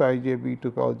infinity psi j b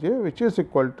to power j, which is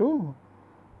equal to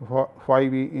phi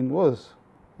b inverse,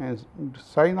 and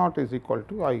psi naught is equal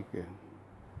to I k.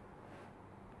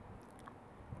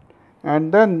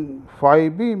 And then phi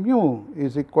b mu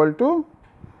is equal to,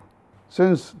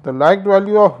 since the lagged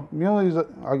value of mu is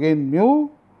again mu,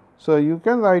 so you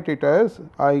can write it as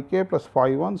I k plus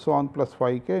phi 1, so on, plus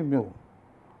phi k mu,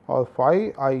 or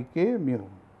phi I k mu.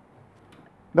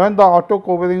 Then the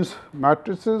autocovariance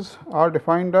matrices are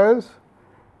defined as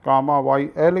gamma y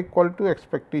L equal to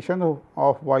expectation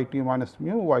of y t minus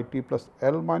mu, y t plus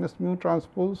L minus mu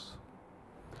transpose.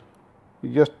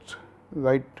 You just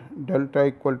write delta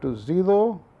equal to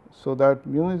 0, so that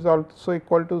mu is also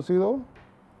equal to 0.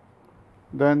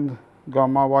 Then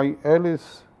gamma y L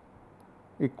is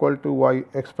equal to y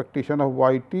expectation of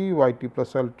y t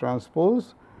plus L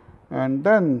transpose, and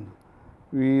then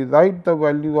we write the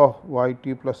value of y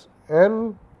t plus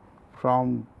L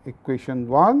from equation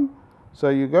 1. So,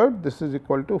 you get this is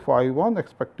equal to phi 1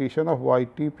 expectation of y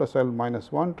t plus L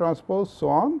minus 1 transpose, so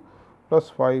on, plus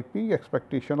phi p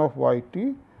expectation of y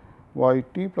t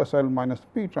plus L minus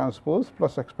p transpose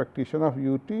plus expectation of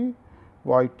u t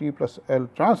y t plus L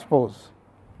transpose.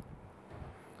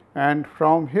 And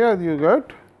from here you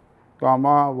get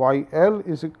gamma y L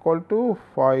is equal to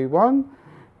phi 1.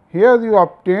 Here you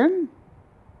obtain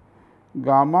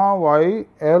gamma y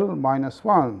L minus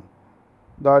 1.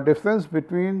 The difference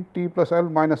between t plus L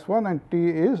minus 1 and t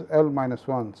is L minus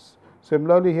 1.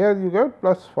 Similarly, here you get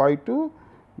plus phi 2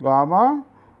 gamma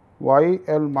y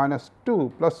L minus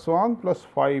 2 plus 1 plus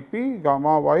phi p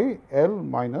gamma y L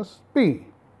minus p.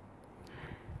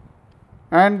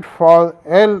 And for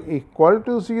L equal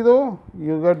to 0,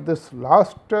 you get this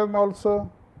last term also.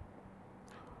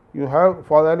 You have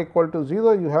for L equal to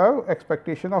 0, you have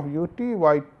expectation of u t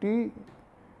y t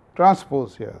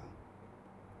transpose here,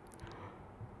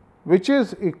 which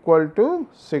is equal to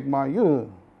sigma u.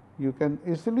 You can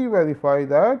easily verify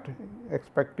that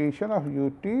expectation of u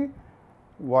t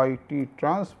y t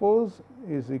transpose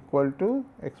is equal to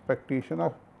expectation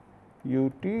of u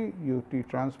t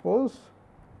transpose,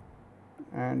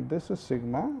 and this is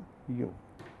sigma u.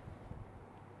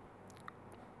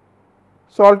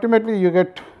 So, ultimately you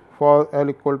get for L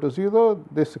equal to 0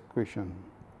 this equation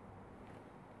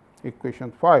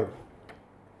 5.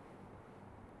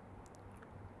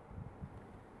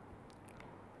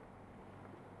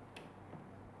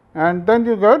 And then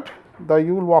you get the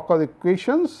Yule-Walker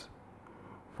equations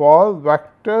for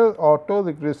vector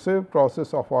autoregressive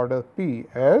process of order p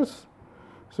as.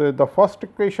 So, the first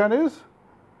equation is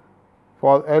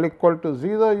for L equal to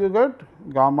 0, you get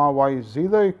gamma y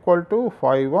 0 equal to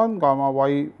phi 1 gamma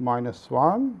y minus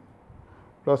 1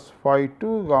 plus phi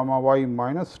 2 gamma y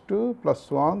minus 2 plus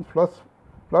 1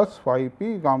 plus phi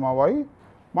p gamma y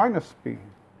minus p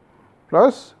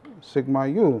plus sigma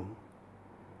u.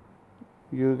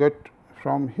 You get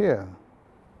from here.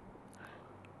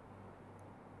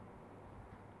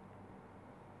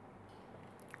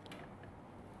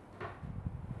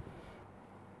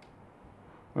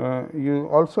 You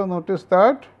also notice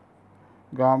that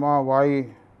gamma y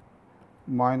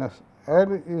minus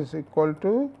L is equal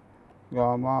to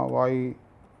gamma y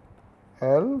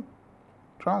L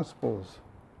transpose.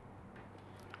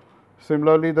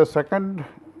 Similarly, the second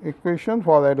equation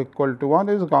for L equal to 1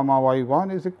 is gamma y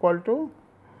 1 is equal to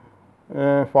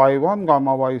phi 1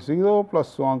 gamma y 0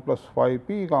 plus 1 plus phi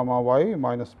p gamma y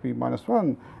minus p minus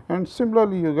 1, and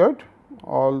similarly you get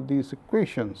all these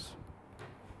equations.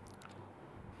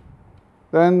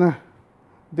 Then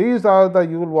these are the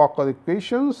Yule-Walker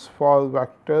equations for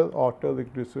vector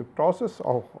autoregressive process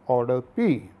of order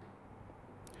p.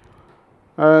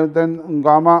 Then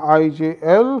gamma I j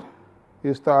L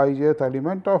is the ijth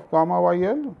element of gamma y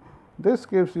L. This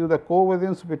gives you the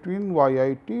covariance between y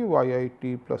I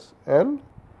t plus L.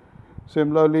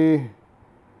 Similarly,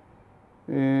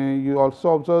 you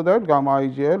also observe that gamma I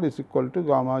j L is equal to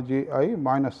gamma j I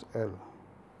minus L.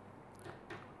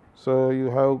 So, you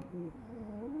have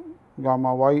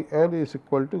gamma y L is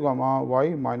equal to gamma y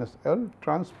minus L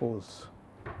transpose.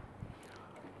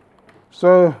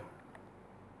 So,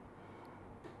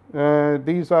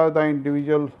 these are the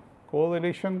individual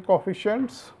correlation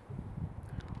coefficients.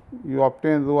 You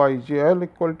obtain rho I j L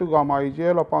equal to gamma I j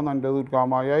L upon under root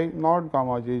gamma I naught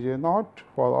gamma j j naught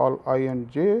for all I and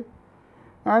j,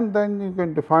 and then you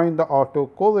can define the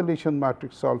autocorrelation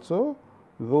matrix also.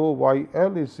 Rho y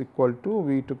L is equal to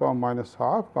v to the power minus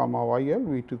half gamma y L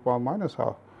v to the power minus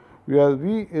half, where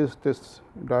v is this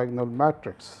diagonal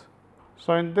matrix.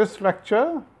 So, in this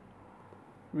lecture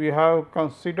we have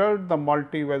considered the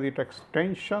multivariate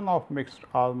extension of mixed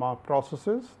ARMA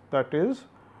processes, that is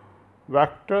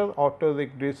vector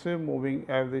autoregressive moving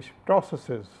average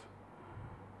processes.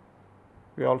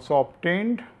 We also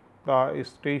obtained the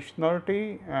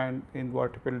stationarity and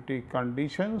invertibility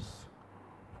conditions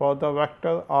for the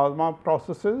vector ARMA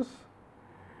processes.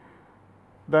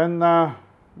 Then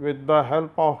with the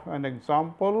help of an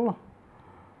example,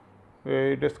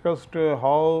 we discussed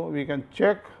how we can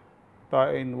check the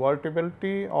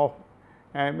invertibility of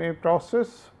MA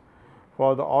process.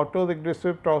 For the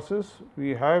autoregressive process,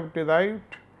 we have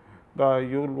derived the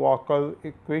Yule-Walker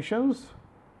equations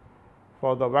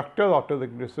for the vector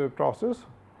autoregressive process.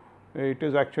 It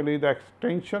is actually the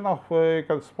extension of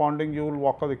corresponding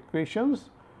Yule-Walker equations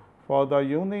for the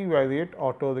univariate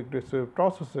autoregressive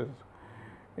processes.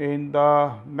 In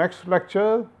the next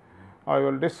lecture, I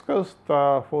will discuss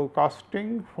the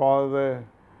forecasting for the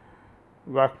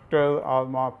vector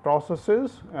ARMA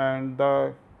processes and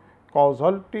the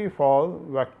causality for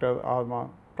vector ARMA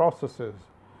processes.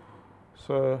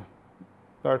 So,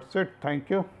 that is it.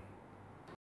 Thank you.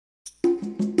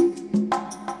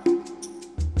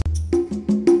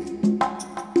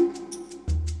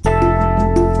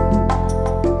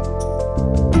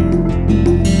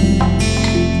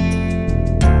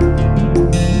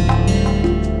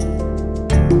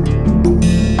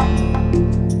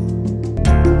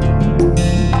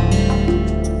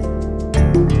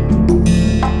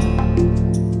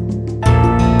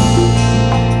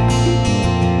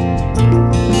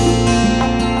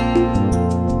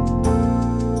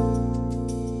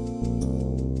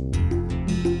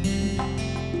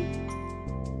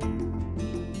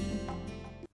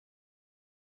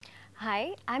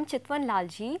 Hi, I'm Chitwan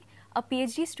Lalji, a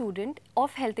PhD student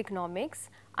of Health Economics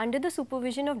under the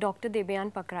supervision of Dr.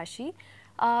 Debayan Pakrashi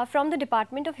from the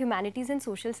Department of Humanities and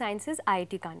Social Sciences,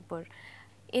 IIT Kanpur.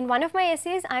 In one of my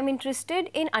essays, I'm interested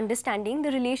in understanding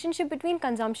the relationship between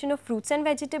consumption of fruits and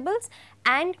vegetables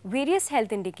and various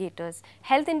health indicators.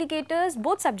 Health indicators,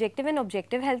 both subjective and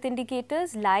objective health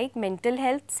indicators like mental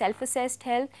health, self-assessed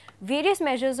health, various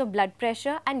measures of blood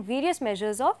pressure and various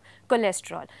measures of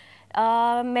cholesterol.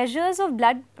 Measures of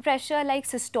blood pressure like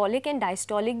systolic and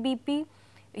diastolic BP,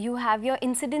 you have your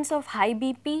incidence of high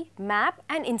BP, MAP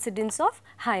and incidence of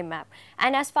high MAP.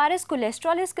 And as far as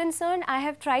cholesterol is concerned, I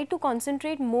have tried to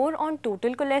concentrate more on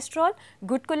total cholesterol,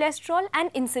 good cholesterol and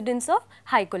incidence of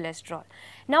high cholesterol.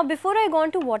 Now, before I go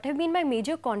on to what have been my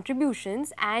major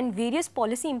contributions and various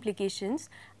policy implications,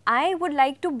 I would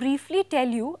like to briefly tell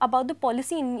you about the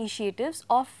policy initiatives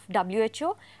of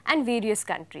WHO and various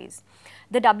countries.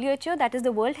 The WHO, that is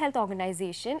the World Health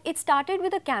Organization, it started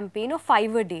with a campaign of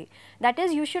 5 a day. That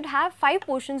is, you should have 5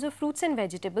 portions of fruits and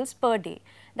vegetables per day.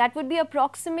 That would be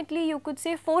approximately, you could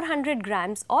say, 400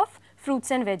 grams of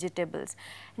fruits and vegetables.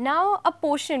 Now, a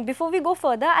portion, before we go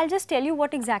further, I'll just tell you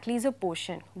what exactly is a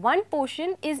portion. One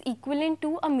portion is equivalent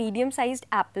to a medium-sized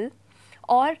apple,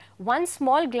 or one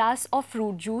small glass of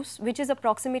fruit juice, which is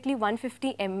approximately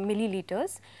 150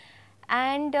 milliliters,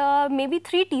 and maybe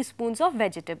 3 teaspoons of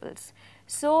vegetables.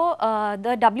 So,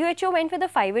 the WHO went with a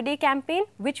 5 a day campaign,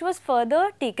 which was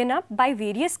further taken up by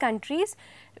various countries.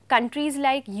 Countries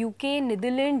like UK,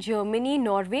 Netherlands, Germany,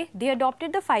 Norway, they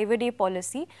adopted the 5 a day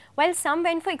policy, while some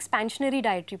went for expansionary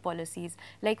dietary policies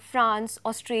like France,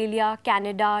 Australia,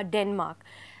 Canada, Denmark.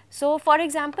 So, for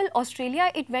example,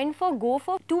 Australia, it went for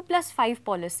 2+5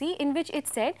 policy, in which it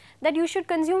said that you should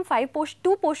consume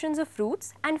 2 portions of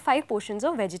fruits and 5 portions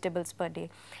of vegetables per day.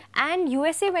 And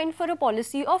USA went for a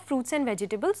policy of fruits and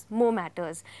vegetables more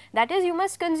matters. That is, you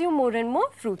must consume more and more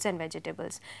fruits and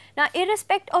vegetables. Now,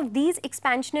 irrespective of these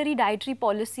expansionary dietary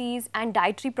policies and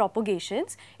dietary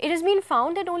propagations, it has been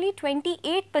found that only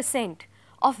 28%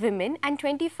 of women and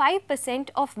 25%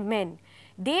 of men,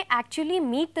 they actually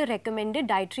meet the recommended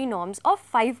dietary norms of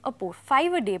 5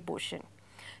 a day portion.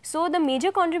 So, the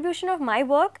major contribution of my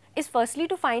work is firstly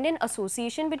to find an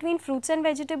association between fruits and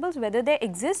vegetables, whether there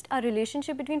exists a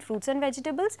relationship between fruits and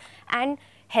vegetables and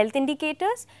health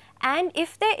indicators, and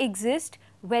if they exist,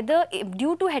 whether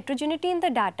due to heterogeneity in the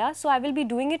data. So, I will be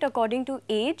doing it according to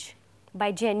age,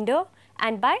 by gender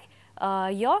and by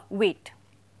your weight.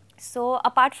 So,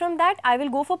 apart from that, I will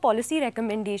go for policy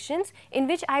recommendations, in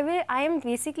which I am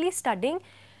basically studying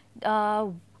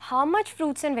how much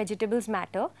fruits and vegetables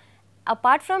matter.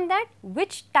 Apart from that,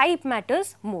 which type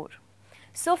matters more.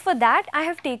 So, for that I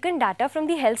have taken data from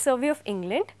the Health Survey of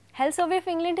England. Health Survey of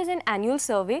England is an annual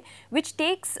survey which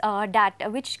takes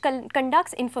data, which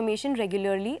conducts information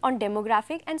regularly on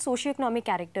demographic and socioeconomic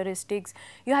characteristics.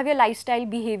 You have your lifestyle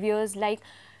behaviors like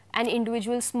an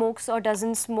individual smokes or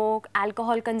doesn't smoke,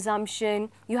 alcohol consumption,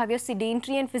 you have your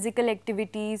sedentary and physical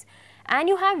activities, and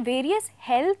you have various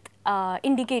health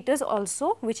indicators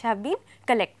also which have been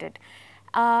collected.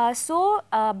 Before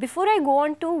I go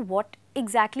on to what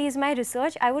exactly is my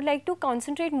research, I would like to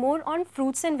concentrate more on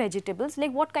fruits and vegetables,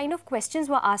 like what kind of questions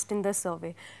were asked in the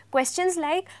survey. Questions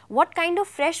like, what kind of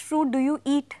fresh fruit do you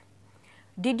eat?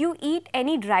 Did you eat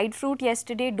any dried fruit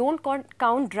yesterday? Don't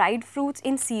count dried fruits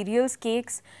in cereals,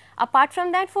 cakes. Apart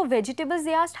from that, for vegetables,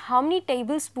 they asked how many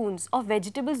tablespoons of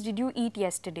vegetables did you eat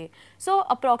yesterday. So,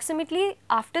 approximately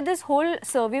after this whole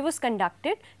survey was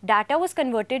conducted, data was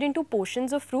converted into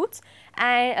portions of fruits,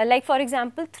 and like for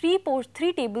example, 3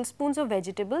 tablespoons of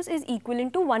vegetables is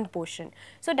equivalent to 1 portion.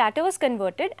 So, data was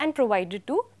converted and provided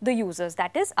to the users,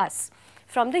 that is us,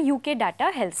 from the UK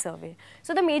Data Health Survey.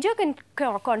 So, the major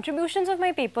contributions of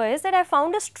my paper is that I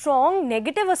found a strong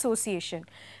negative association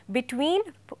between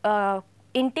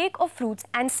intake of fruits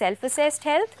and self-assessed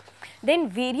health, then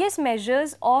various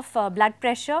measures of blood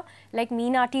pressure like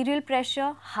mean arterial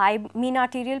pressure, high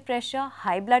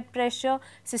blood pressure,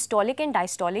 systolic and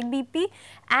diastolic BP,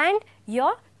 and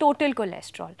your total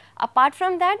cholesterol. Apart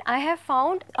from that, I have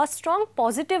found a strong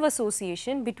positive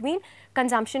association between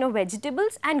consumption of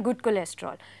vegetables and good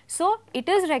cholesterol. So, it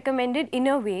is recommended in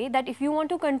a way that if you want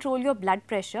to control your blood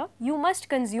pressure, you must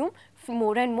consume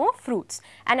more and more fruits.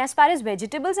 And as far as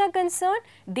vegetables are concerned,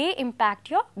 they impact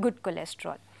your good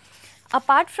cholesterol.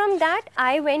 Apart from that,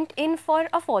 I went in for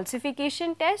a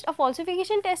falsification test. A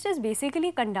falsification test is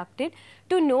basically conducted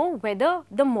to know whether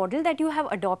the model that you have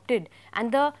adopted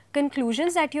and the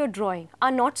conclusions that you are drawing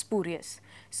are not spurious.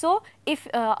 So, if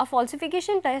a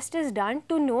falsification test is done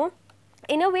to know,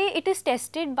 in a way it is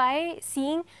tested by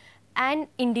seeing an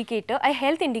indicator, a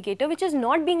health indicator which is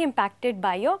not being impacted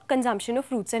by your consumption of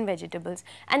fruits and vegetables,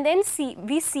 and then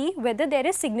we see whether there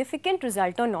is significant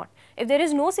result or not. If there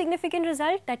is no significant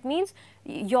result, that means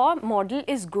your model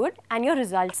is good and your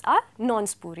results are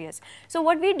non-spurious. So,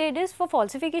 what we did is, for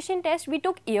falsification test, we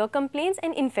took ear complaints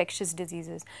and infectious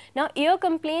diseases. Now, ear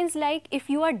complaints like if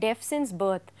you are deaf since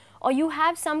birth or you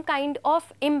have some kind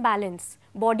of imbalance,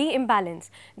 body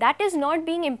imbalance, that is not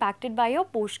being impacted by your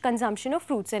consumption of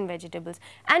fruits and vegetables,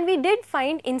 and we did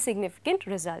find insignificant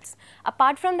results.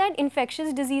 Apart from that,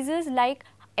 infectious diseases like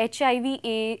HIV,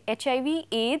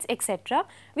 AIDS, etc.,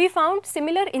 we found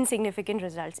similar insignificant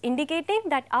results, indicating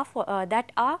that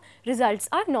our results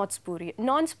are not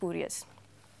non-spurious.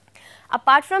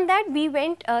 Apart from that, we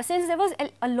went, since there was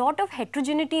a lot of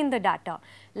heterogeneity in the data,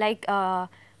 like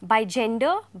by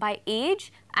gender, by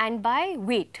age and by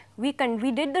weight, we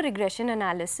did the regression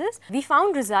analysis. We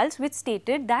found results which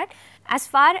stated that as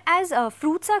far as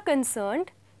fruits are concerned,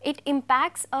 it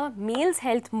impacts a male's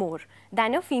health more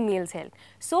than a female's health.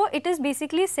 So, it is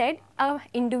basically said a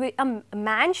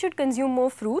man should consume more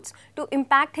fruits to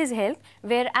impact his health,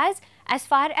 whereas as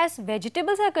far as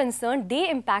vegetables are concerned, they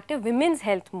impact a woman's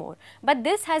health more. But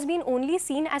this has been only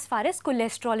seen as far as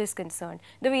cholesterol is concerned,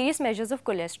 the various measures of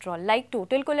cholesterol like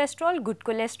total cholesterol, good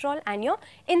cholesterol and your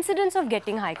incidence of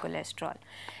getting high cholesterol.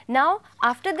 Now,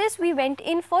 after this we went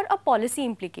in for a policy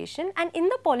implication, and in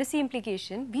the policy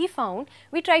implication we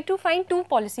tried to find two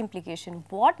policy implications: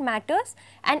 what matters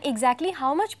and exactly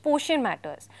how much portion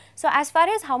matters. So, as far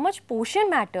as how much portion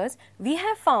matters, we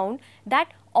have found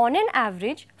that on an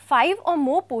average 5 or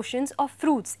more portions of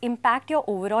fruits impact your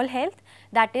overall health,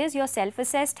 that is your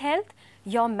self-assessed health,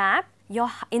 your MAP, your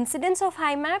incidence of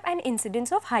high MAP and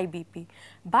incidence of high BP.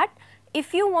 But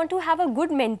if you want to have a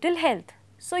good mental health,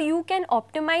 so you can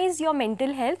optimize your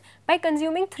mental health by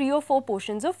consuming 3 or 4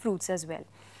 portions of fruits as well.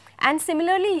 And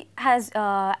similarly, as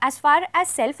far as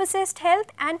self-assessed health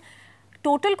and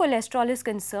total cholesterol is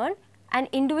concerned, an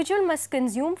individual must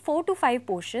consume 4 to 5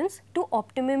 portions to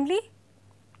optimally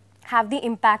have the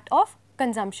impact of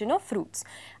consumption of fruits.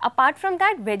 Apart from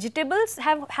that, vegetables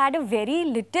have had a very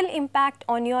little impact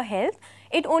on your health.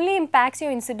 It only impacts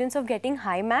your incidence of getting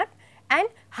high MAP and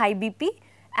high BP,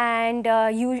 and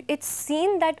it's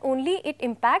seen that only it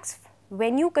impacts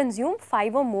when you consume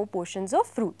 5 or more portions of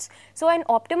fruits. So, an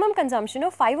optimum consumption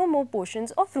of 5 or more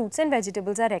portions of fruits and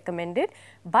vegetables are recommended,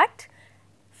 but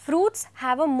fruits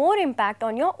have a more impact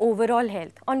on your overall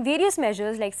health on various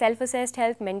measures like self-assessed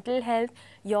health, mental health,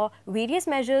 your various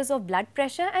measures of blood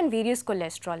pressure and various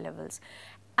cholesterol levels.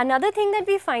 Another thing that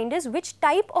we find is which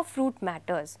type of fruit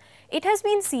matters. It has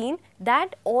been seen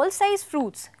that all size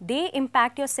fruits, they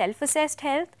impact your self-assessed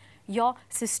health, your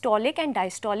systolic and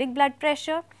diastolic blood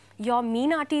pressure, your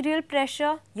mean arterial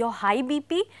pressure, your high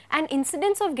BP and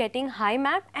incidence of getting high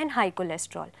MAP and high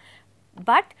cholesterol.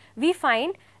 But we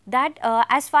find that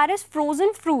as far as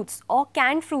frozen fruits or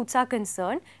canned fruits are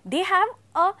concerned, they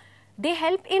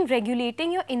help in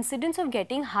regulating your incidence of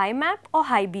getting high MAP or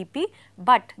high BP,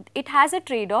 but it has a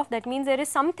trade-off. That means there is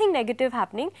something negative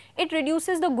happening. It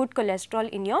reduces the good cholesterol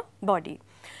in your body.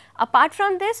 Apart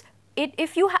from this,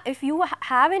 if you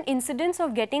have an incidence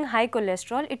of getting high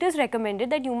cholesterol, it is recommended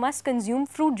that you must consume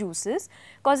fruit juices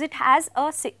because it has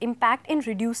a impact in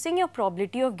reducing your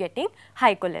probability of getting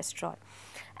high cholesterol.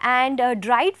 And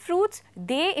dried fruits,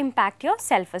 they impact your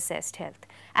self-assessed health.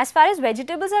 As far as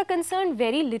vegetables are concerned,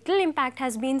 very little impact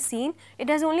has been seen. It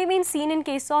has only been seen in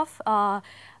case of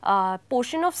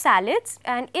portion of salads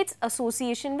and its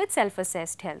association with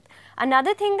self-assessed health.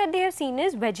 Another thing that they have seen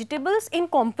is vegetables in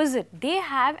composite, they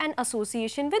have an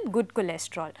association with good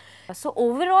cholesterol. So,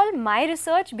 overall my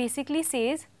research basically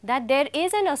says that there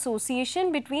is an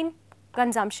association between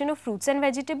consumption of fruits and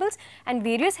vegetables and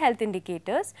various health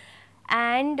indicators,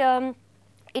 and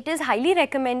it is highly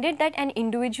recommended that an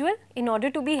individual, in order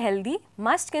to be healthy,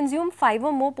 must consume 5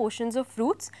 or more portions of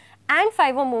fruits and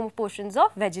 5 or more portions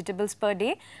of vegetables per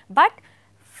day, but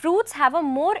fruits have a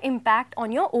more impact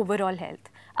on your overall health.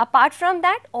 Apart from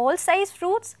that, all size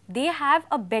fruits, they have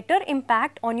a better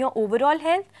impact on your overall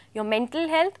health, your mental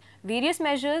health, various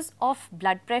measures of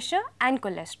blood pressure and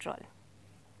cholesterol.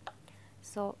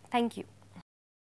 So, thank you.